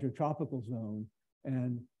larger tropical zone.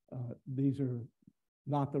 And these are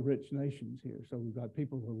not the rich nations here. So we've got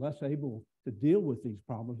people who are less able to deal with these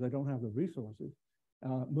problems. They don't have the resources,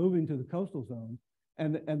 moving to the coastal zone.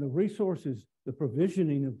 And the resources, the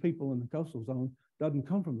provisioning of people in the coastal zone doesn't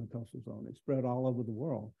come from the coastal zone. It's spread all over the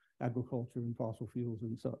world, agriculture and fossil fuels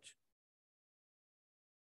and such.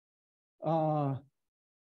 5%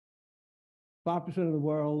 of the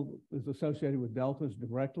world is associated with deltas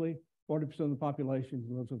directly. 40% of the population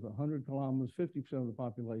lives within 100 kilometers, 50% of the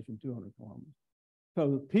population, 200 kilometers.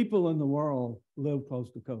 So the people in the world live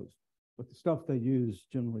close to coast, but the stuff they use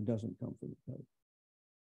generally doesn't come from the coast.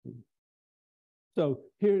 So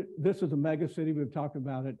here, this is a mega city. We've talked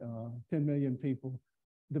about it, 10 million people.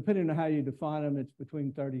 Depending on how you define them, it's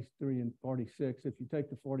between 33 and 46. If you take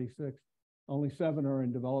the 46, only 7 are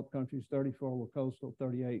in developed countries, 34 were coastal,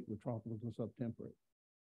 38 were tropical to subtemperate.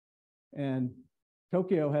 And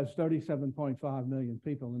Tokyo has 37.5 million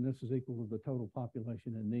people, and this is equal to the total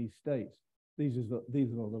population in these states. These are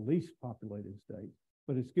the least populated states,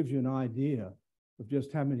 but it gives you an idea of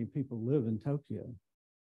just how many people live in Tokyo.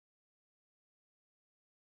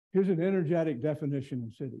 Here's an energetic definition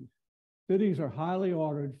of cities. Cities are highly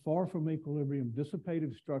ordered, far from equilibrium,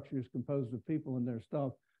 dissipative structures composed of people and their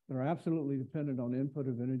stuff that are absolutely dependent on input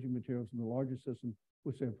of energy materials from the larger system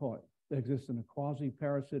which they're part. They exist in a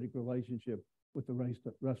quasi-parasitic relationship with the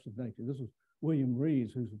rest of nature. This is William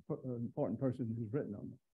Rees, who's an important person who's written on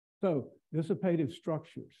this. So, dissipative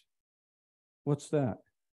structures. What's that?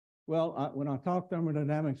 Well, when I talk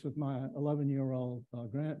thermodynamics with my 11-year-old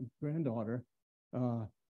granddaughter,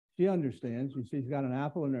 she understands. She's got an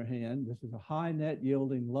apple in her hand. This is a high net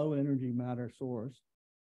yielding, low energy matter source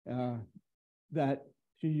that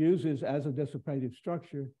she uses as a dissipative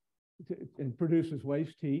structure and produces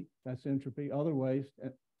waste heat, that's entropy, other waste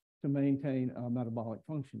to maintain metabolic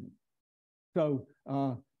functioning. So,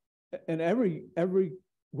 and every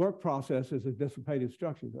work process is a dissipative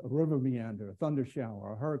structure, a river meander, a thunder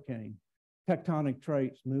shower, a hurricane, tectonic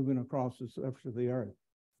traits moving across the surface of the earth,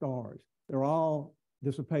 stars. They're all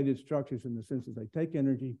dissipated structures in the sense that they take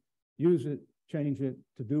energy, use it, change it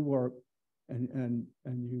to do work, and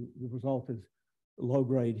the result is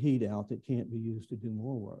low-grade heat out that can't be used to do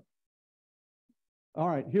more work. All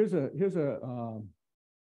right, here's a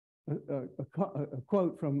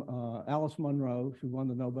quote from Alice Munro. She won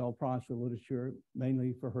the Nobel Prize for Literature,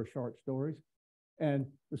 mainly for her short stories. And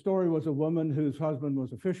the story was a woman whose husband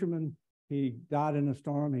was a fisherman. He died in a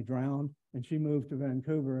storm, he drowned, and she moved to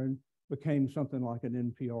Vancouver and became something like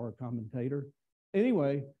an NPR commentator.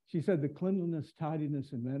 Anyway, she said the cleanliness,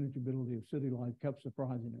 tidiness, and manageability of city life kept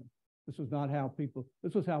surprising her. This was how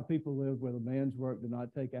people lived, where the man's work did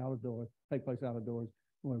not take place outdoors,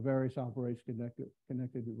 where various operations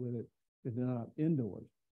connected with it did not indoors,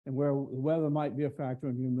 and where the weather might be a factor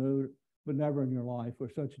in your mood, but never in your life, where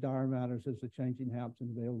such dire matters as the changing haps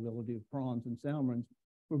and availability of prawns and salmons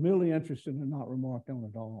were merely interested and not remarked on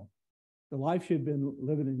at all. The life she'd been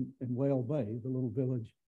living in Whale Bay, the little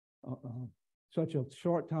village, such a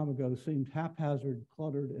short time ago, seemed haphazard,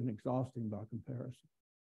 cluttered, and exhausting by comparison.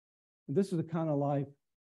 And this is the kind of life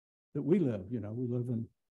that we live. We live in,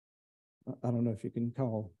 I don't know if you can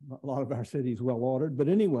call a lot of our cities well ordered, but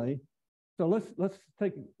anyway, so let's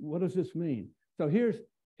take, what does this mean? So this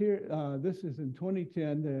is in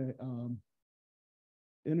 2010, the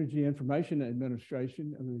Energy Information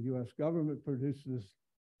Administration of the US government produced this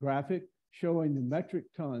graphic showing the metric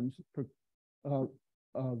tons of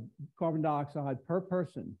carbon dioxide per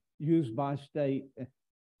person used by state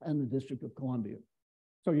and the District of Columbia.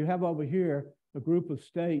 So you have over here a group of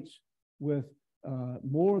states with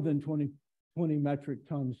more than 20 metric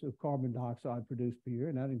tons of carbon dioxide produced per year,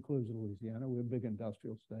 and that includes Louisiana. We're a big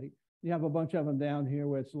industrial state. You have a bunch of them down here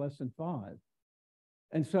where it's less than 5.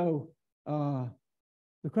 And so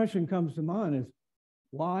the question comes to mind is,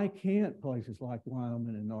 why can't places like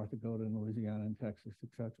Wyoming and North Dakota and Louisiana and Texas, et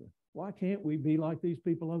cetera, why can't we be like these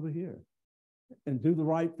people over here and do the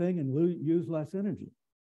right thing and use less energy?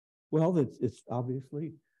 Well, it's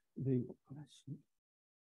obviously the,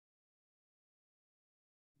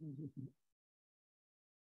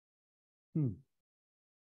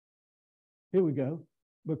 here we go.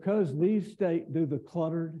 Because these states do the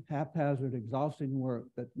cluttered, haphazard, exhausting work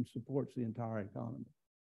that supports the entire economy.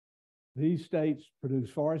 These states produce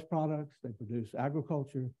forest products, they produce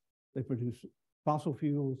agriculture, they produce fossil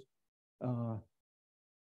fuels, and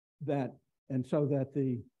so that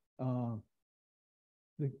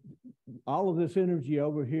all of this energy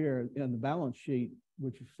over here in the balance sheet,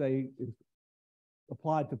 which say is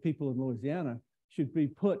applied to people in Louisiana, should be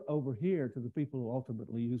put over here to the people who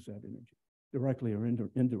ultimately use that energy, directly or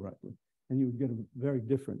indirectly. And you would get a very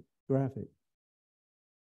different graphic.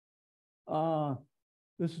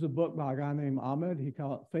 This is a book by a guy named Ahmed. He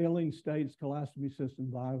called it Failing States, Colostomy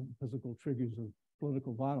System, Biophysical Triggers of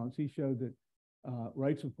Political Violence. He showed that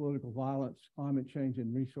rates of political violence, climate change,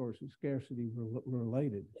 and resource scarcity were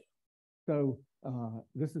related. So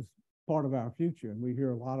this is part of our future, and we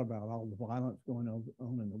hear a lot about all the violence going on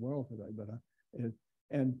in the world today. But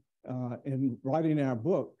in writing our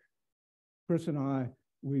book, Chris and I,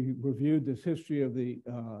 we reviewed this history of the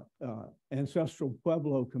ancestral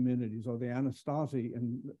Pueblo communities, or the Anasazi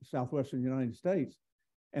in southwestern United States.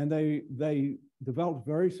 And they developed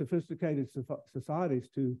very sophisticated societies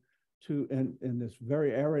in this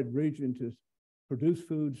very arid region to produce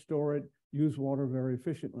food, store it, use water very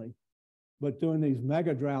efficiently. But during these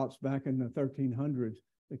mega droughts back in the 1300s,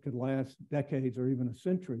 that could last decades or even a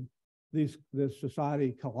century, this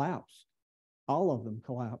society collapsed. All of them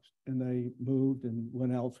collapsed, and they moved and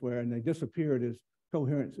went elsewhere, and they disappeared as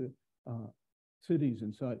coherent cities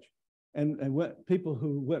and such. And people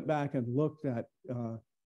who went back and looked at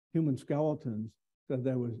human skeletons said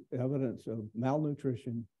there was evidence of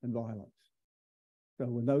malnutrition and violence. So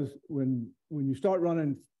when you start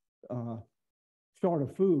running short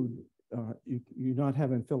of food, you're not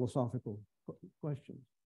having philosophical questions.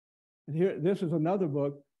 And here, this is another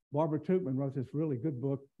book. Barbara Tuchman wrote this really good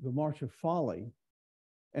book, The March of Folly.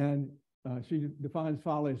 And she defines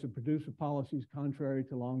folly as a produce of policies contrary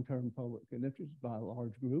to long-term public interest by a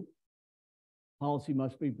large group. Policy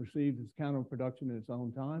must be perceived as counterproductive in its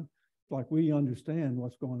own time. It's like we understand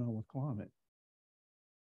what's going on with climate.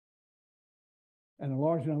 And a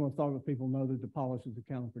large number of thoughtful people know that the policies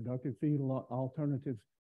are counterproductive. Fetal alternative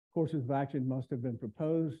courses of action must have been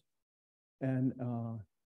proposed,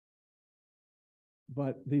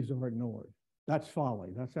 but these are ignored. That's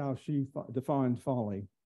folly. That's how she defines folly.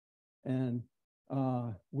 And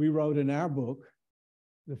we wrote in our book,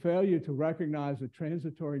 the failure to recognize the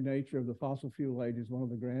transitory nature of the fossil fuel age is one of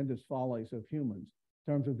the grandest follies of humans.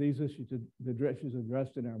 In terms of these issues, the issues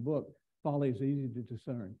addressed in our book, folly is easy to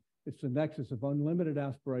discern. It's the nexus of unlimited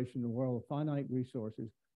aspiration in a world of finite resources,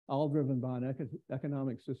 all driven by an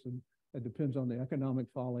economic system that depends on the economic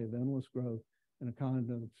folly of endless growth and a kind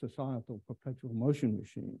of societal perpetual motion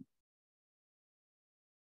machine.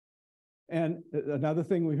 And another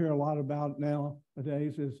thing we hear a lot about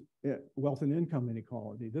nowadays is wealth and income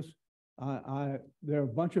inequality. There are a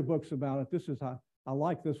bunch of books about it. I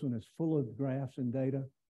like this one. It's full of graphs and data.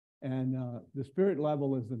 And the spirit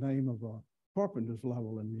level is the name of a carpenter's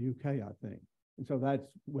level in the UK, I think. And so that's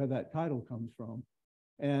where that title comes from.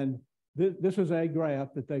 And this is a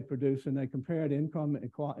graph that they produce, and they compared income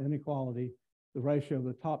inequality, the ratio of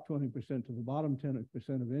the top 20% to the bottom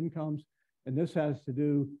 10% of incomes. And this has to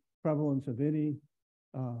do prevalence of any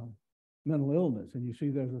mental illness. And you see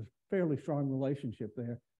there's a fairly strong relationship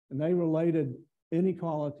there. And they related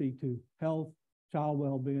inequality to health, child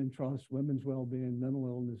well-being, trust, women's well-being, mental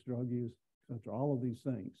illness, drug use, etc., all of these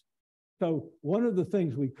things. So one of the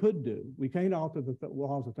things we could do, we can't alter the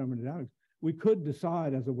laws of thermodynamics. We could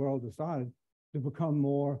decide, as the world decided, to become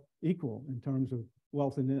more equal in terms of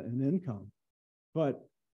wealth and income. But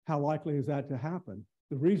how likely is that to happen?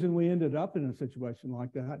 The reason we ended up in a situation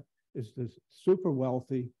like that is the super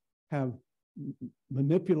wealthy have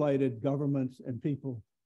manipulated governments and people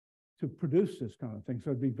to produce this kind of thing. So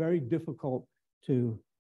it'd be very difficult to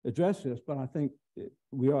address this, but I think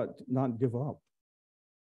we ought to not give up.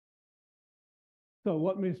 So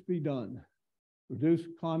what must be done? Reduce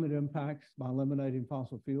climate impacts by eliminating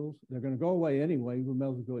fossil fuels. They're going to go away anyway. We may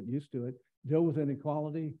as well get used to it. Deal with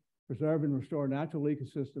inequality, preserve and restore natural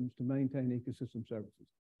ecosystems to maintain ecosystem services.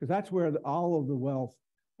 Because that's where all of the wealth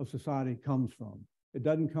of society comes from. It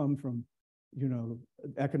doesn't come from,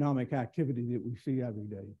 economic activity that we see every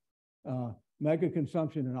day. Mega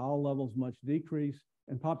consumption at all levels much decrease,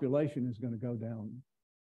 and population is going to go down.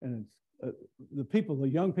 And it's the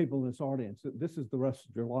young people in this audience, this is the rest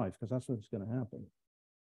of your life, because that's what's going to happen.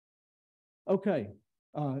 Okay,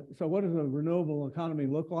 so what does a renewable economy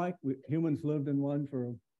look like? Humans lived in one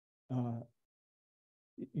for,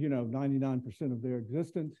 99% of their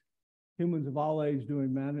existence. Humans of all age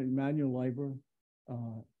doing manual labor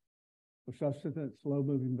for sustenance,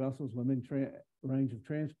 slow-moving vessels, limited range of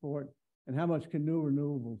transport, and how much can new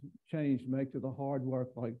renewable change make to the hard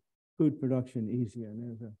work like food production easier? And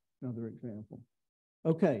there's another example.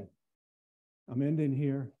 Okay, I'm ending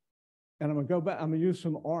here, and I'm gonna go back, I'm gonna use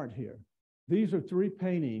some art here. These are 3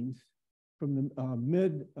 paintings from the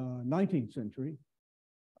mid-19th century,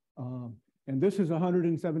 and this is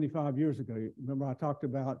 175 years ago. Remember I talked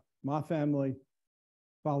about my family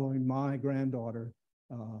following my granddaughter,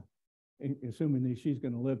 assuming that she's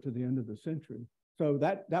gonna live to the end of the century. So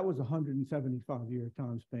that was a 175-year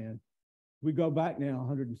time span. We go back now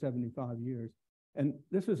 175 years. And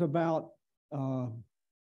this is about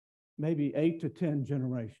maybe 8 to 10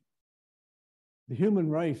 generations. The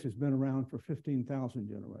human race has been around for 15,000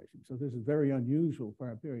 generations. So this is very unusual for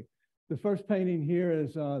our period. The first painting here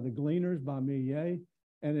is The Gleaners by Millet.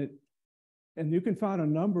 And you can find a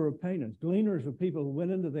number of paintings. Gleaners are people who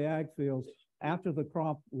went into the ag fields after the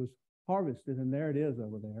crop was harvested, and there it is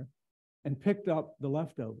over there, and picked up the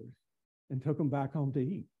leftovers and took them back home to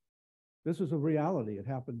eat. This is a reality. It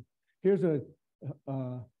happened. Here's a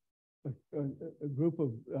group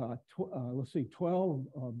of, let's see, 12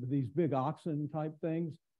 of these big oxen type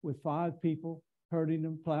things with 5 people herding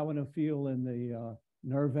them, plowing a field in the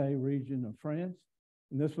Nerve region of France.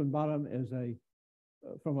 And this one bottom is a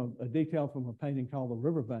detail from a painting called The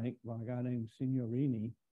Riverbank by a guy named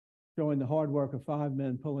Signorini, showing the hard work of 5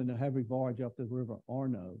 men pulling a heavy barge up the river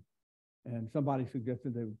Arno. And somebody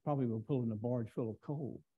suggested they probably were pulling a barge full of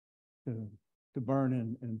coal to burn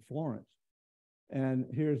in Florence. And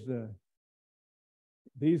here's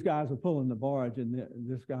these guys are pulling the barge, and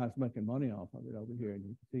this guy's making money off of it over here. And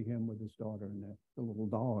you can see him with his daughter and the little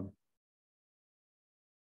dog.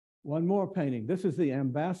 One more painting. This is The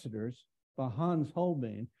Ambassadors by Hans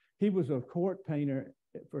Holbein. He was a court painter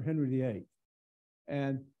for Henry VIII.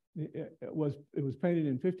 And it was painted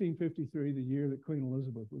in 1553, the year that Queen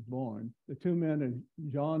Elizabeth was born. The 2 men are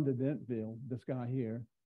John de Dentville, this guy here,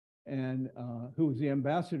 and who was the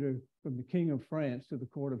ambassador from the King of France to the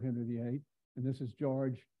court of Henry VIII. And this is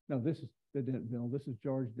this is de Dentville, this is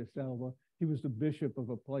George de Selva. He was the bishop of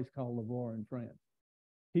a place called Lavore in France.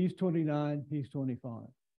 He's 29, he's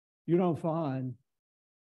 25. You don't find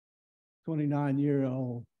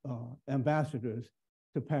 29-year-old ambassadors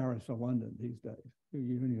to Paris or London these days.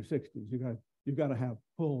 You're in your 60s. You've got to have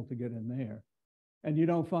pull to get in there. And you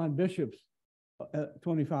don't find bishops at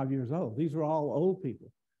 25 years old. These are all old people.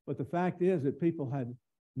 But the fact is that people had,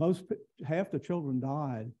 half the children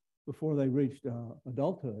died before they reached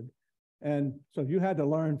adulthood. And so you had to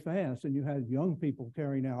learn fast, and you had young people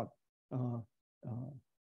carrying out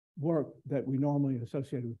work that we normally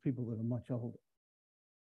associate with people that are much older.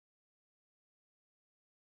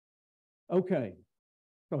 Okay,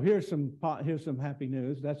 so here's some happy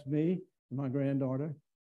news. That's me my granddaughter.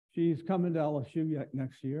 She's coming to LSU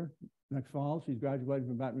next fall. She's graduating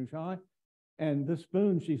from Baton Rouge High. And the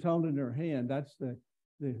spoon she's holding in her hand, that's the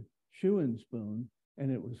Schuin spoon.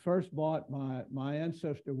 And it was first bought by my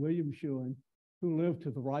ancestor, William Schuin, who lived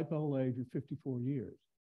to the ripe old age of 54 years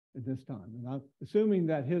at this time. And I'm assuming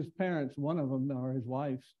that his parents, one of them or his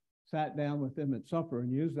wife's, sat down with him at supper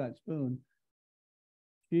and used that spoon.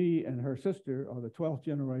 She and her sister are the 12th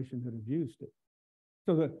generation that have used it.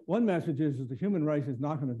 So the one message is the human race is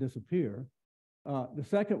not going to disappear. The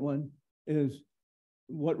second one is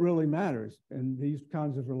what really matters in these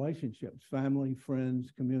kinds of relationships, family,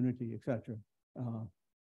 friends, community, etc.,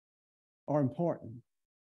 are important.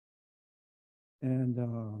 And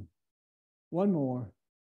one more,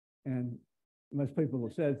 and most people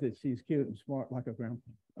have said that she's cute and smart like a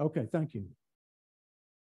grandpa. Okay, thank you.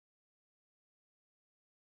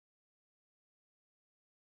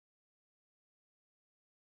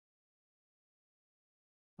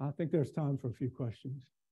 I think there's time for a few questions.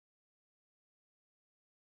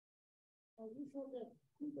 You showed that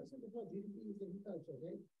 2% of our GDP is agriculture,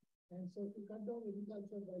 right? And so if you cut down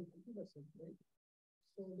agriculture by 50%, right?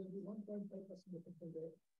 So there'll be 1.5% effect on the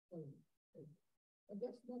economy, right? But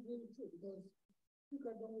that's not really true because if you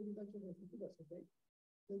cut down agriculture by 50%, right?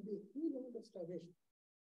 There'll be a huge amount of starvation.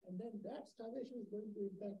 And then that starvation is going to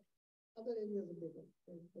impact other areas of labor,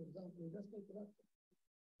 right? For example, industrial production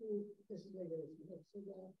to places like LSU. So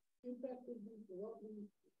the impact will be probably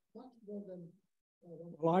much more than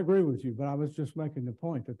well, I agree with you, but I was just making the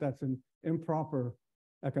point that that's an improper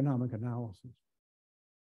economic analysis.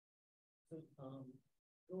 So,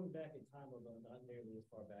 going back in time, although not nearly as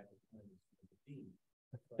far back as time as the dean,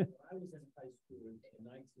 but when I was in high school in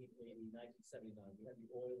 1980, 1979, we had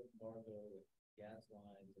the oil embargo, gas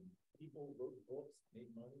lines, and people wrote books,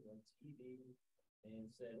 made money on TV, and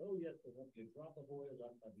said, oh, yes, there won't be a drop of oil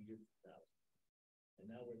left by the year 2000.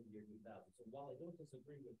 And now we're in the year 2000. So while I don't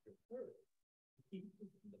disagree with your curve, keep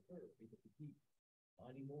pushing the curve because we keep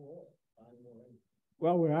finding more oil, finding more energy.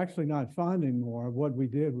 Well, we're actually not finding more. What we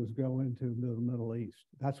did was go into the Middle East.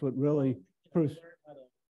 That's what really proves.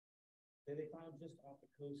 They found just off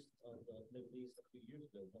the coast of the Middle East a few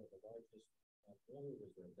years ago one of the largest oil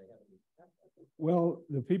reserves they haven't even tapped. Well,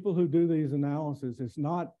 the people who do these analyses,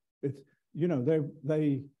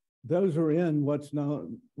 those are in what's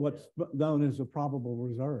known as the probable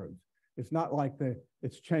reserves. It's not like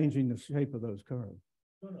it's changing the shape of those curves.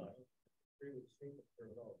 No, I don't agree with the shape of the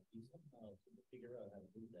curve at all. You somehow figure out how to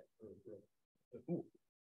move that curve.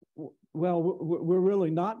 Well, we're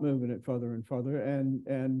really not moving it further and further,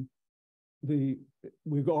 and we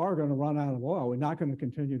are going to run out of oil. We're not going to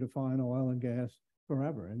continue to find oil and gas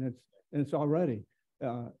forever, and it's already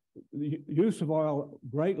the use of oil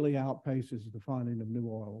greatly outpaces the finding of new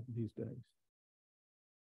oil these days.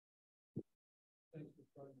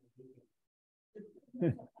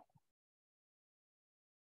 Very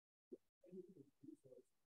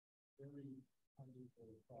unequal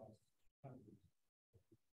across countries.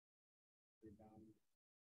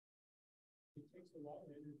 It takes a lot of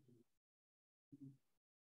energy to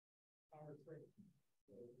power trade.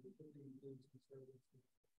 So it typically includes conservancy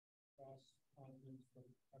across continents from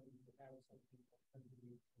countries that have something that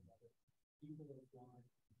countries from other people that fly,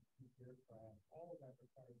 aircraft, all of that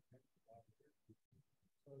requires a lot of energy.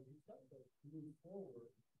 So if you start to move forward,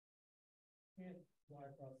 you can't fly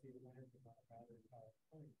across the Atlantic without a battery-powered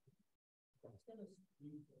plane. It's going to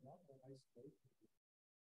lead to a lot more isolation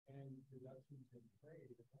and reductions in trade.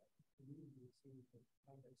 And that community seems to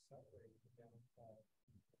kind of accelerate the downfall.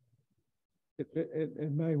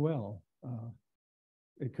 It may well.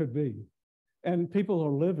 It could be. And people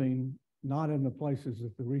are living not in the places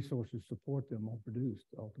that the resources support them are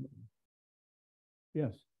produced ultimately.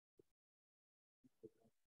 Yes.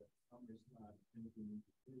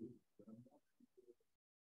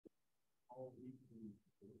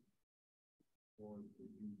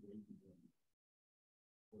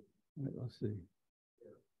 Wait, let's see.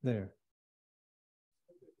 There.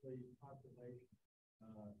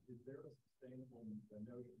 Is there a sustainable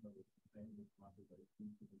notion of a sustainable population?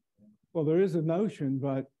 Well, there is a notion,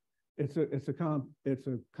 but it's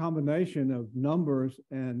a combination of numbers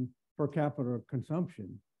and per capita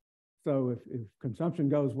consumption. So if consumption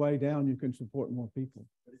goes way down, you can support more people.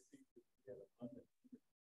 But it seems that you have abundant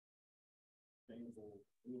sustainable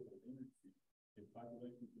renewable energy. If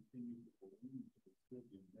population continues to balloon, it would still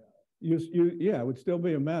be a mess. Yeah, it would still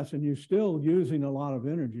be a mess, and you're still using a lot of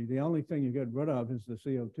energy. The only thing you get rid of is the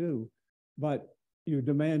CO2, but you're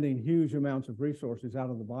demanding huge amounts of resources out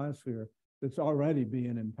of the biosphere that's already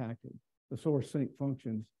being impacted. The source sink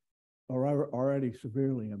functions are already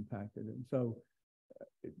severely impacted. And so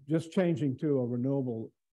just changing to a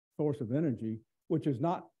renewable source of energy, which is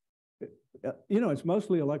not, it's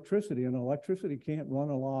mostly electricity, and electricity can't run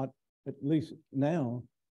a lot, at least now,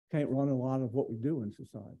 can't run a lot of what we do in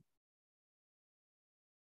society.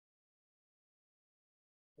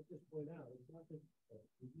 I just point out, it's not that the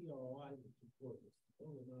ROI that's important, it's the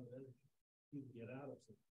total amount of energy you can get out of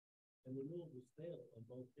it. And renewables fail on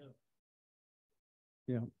both counts.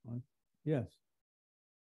 Yeah, yes.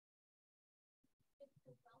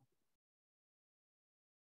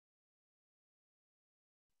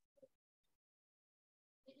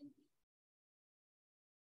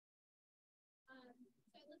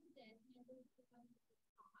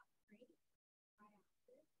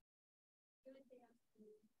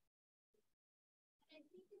 I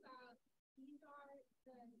think about these are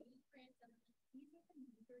the main brands of these are the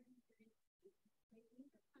major experiences. Like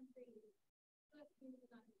these are countries who have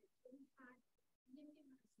communities on the impact,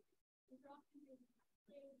 significant these are all countries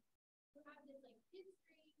who have this like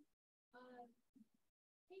history of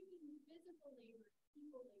taking physical labor,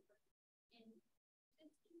 people labor, and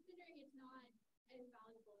just considering it's not as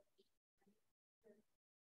valuable as right?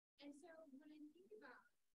 And so when I think about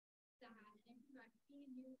that, and I think about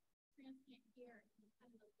being new transplant care and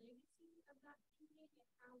kind of the legacy of that thinking and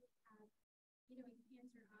how we have, in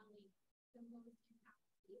Cancer Alley, the most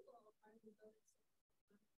impactful people are the those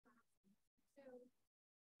classes. So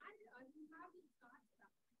I don't know, I've been having thoughts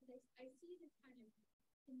about that because I see this kind of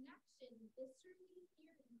connection, this certainly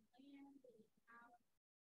here in land and how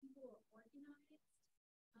people are organized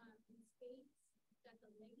in space, that the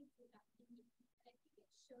legacy of that thinking, I think it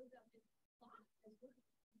shows up in thought as well.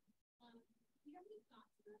 Do you have any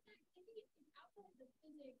thoughts about that? I think it's outside of the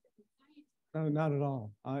physics and the science. No, not at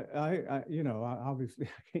all. I obviously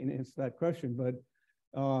I can't answer that question, but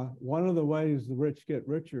one of the ways the rich get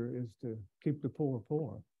richer is to keep the poor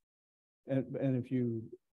poor.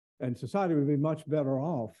 And society would be much better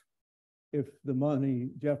off if the money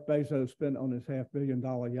Jeff Bezos spent on his $500 million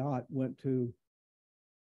yacht went to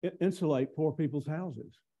insulate poor people's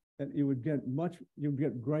houses. And you would get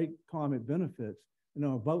great climate benefits.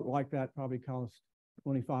 A boat like that probably costs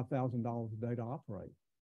 $25,000 a day to operate,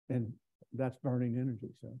 and that's burning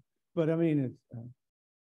energy. So, but I mean, it's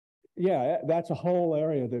yeah, that's a whole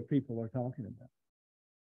area that people are talking about.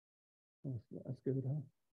 That's good.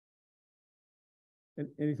 Huh?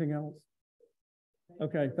 Anything else?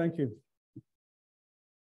 Okay, thank you.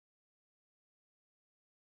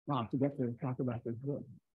 Wow, to get to talk about this book.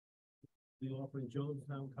 We offering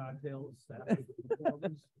Jonestown cocktails after the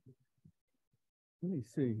performance. Let me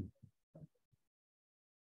see.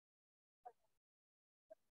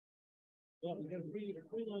 Well, we got a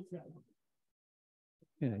free lunch out.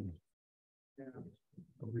 Yeah.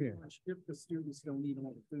 Over here. If the students don't eat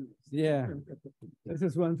all the food. Yeah. This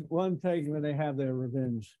is one take when they have their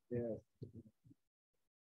revenge. Yeah.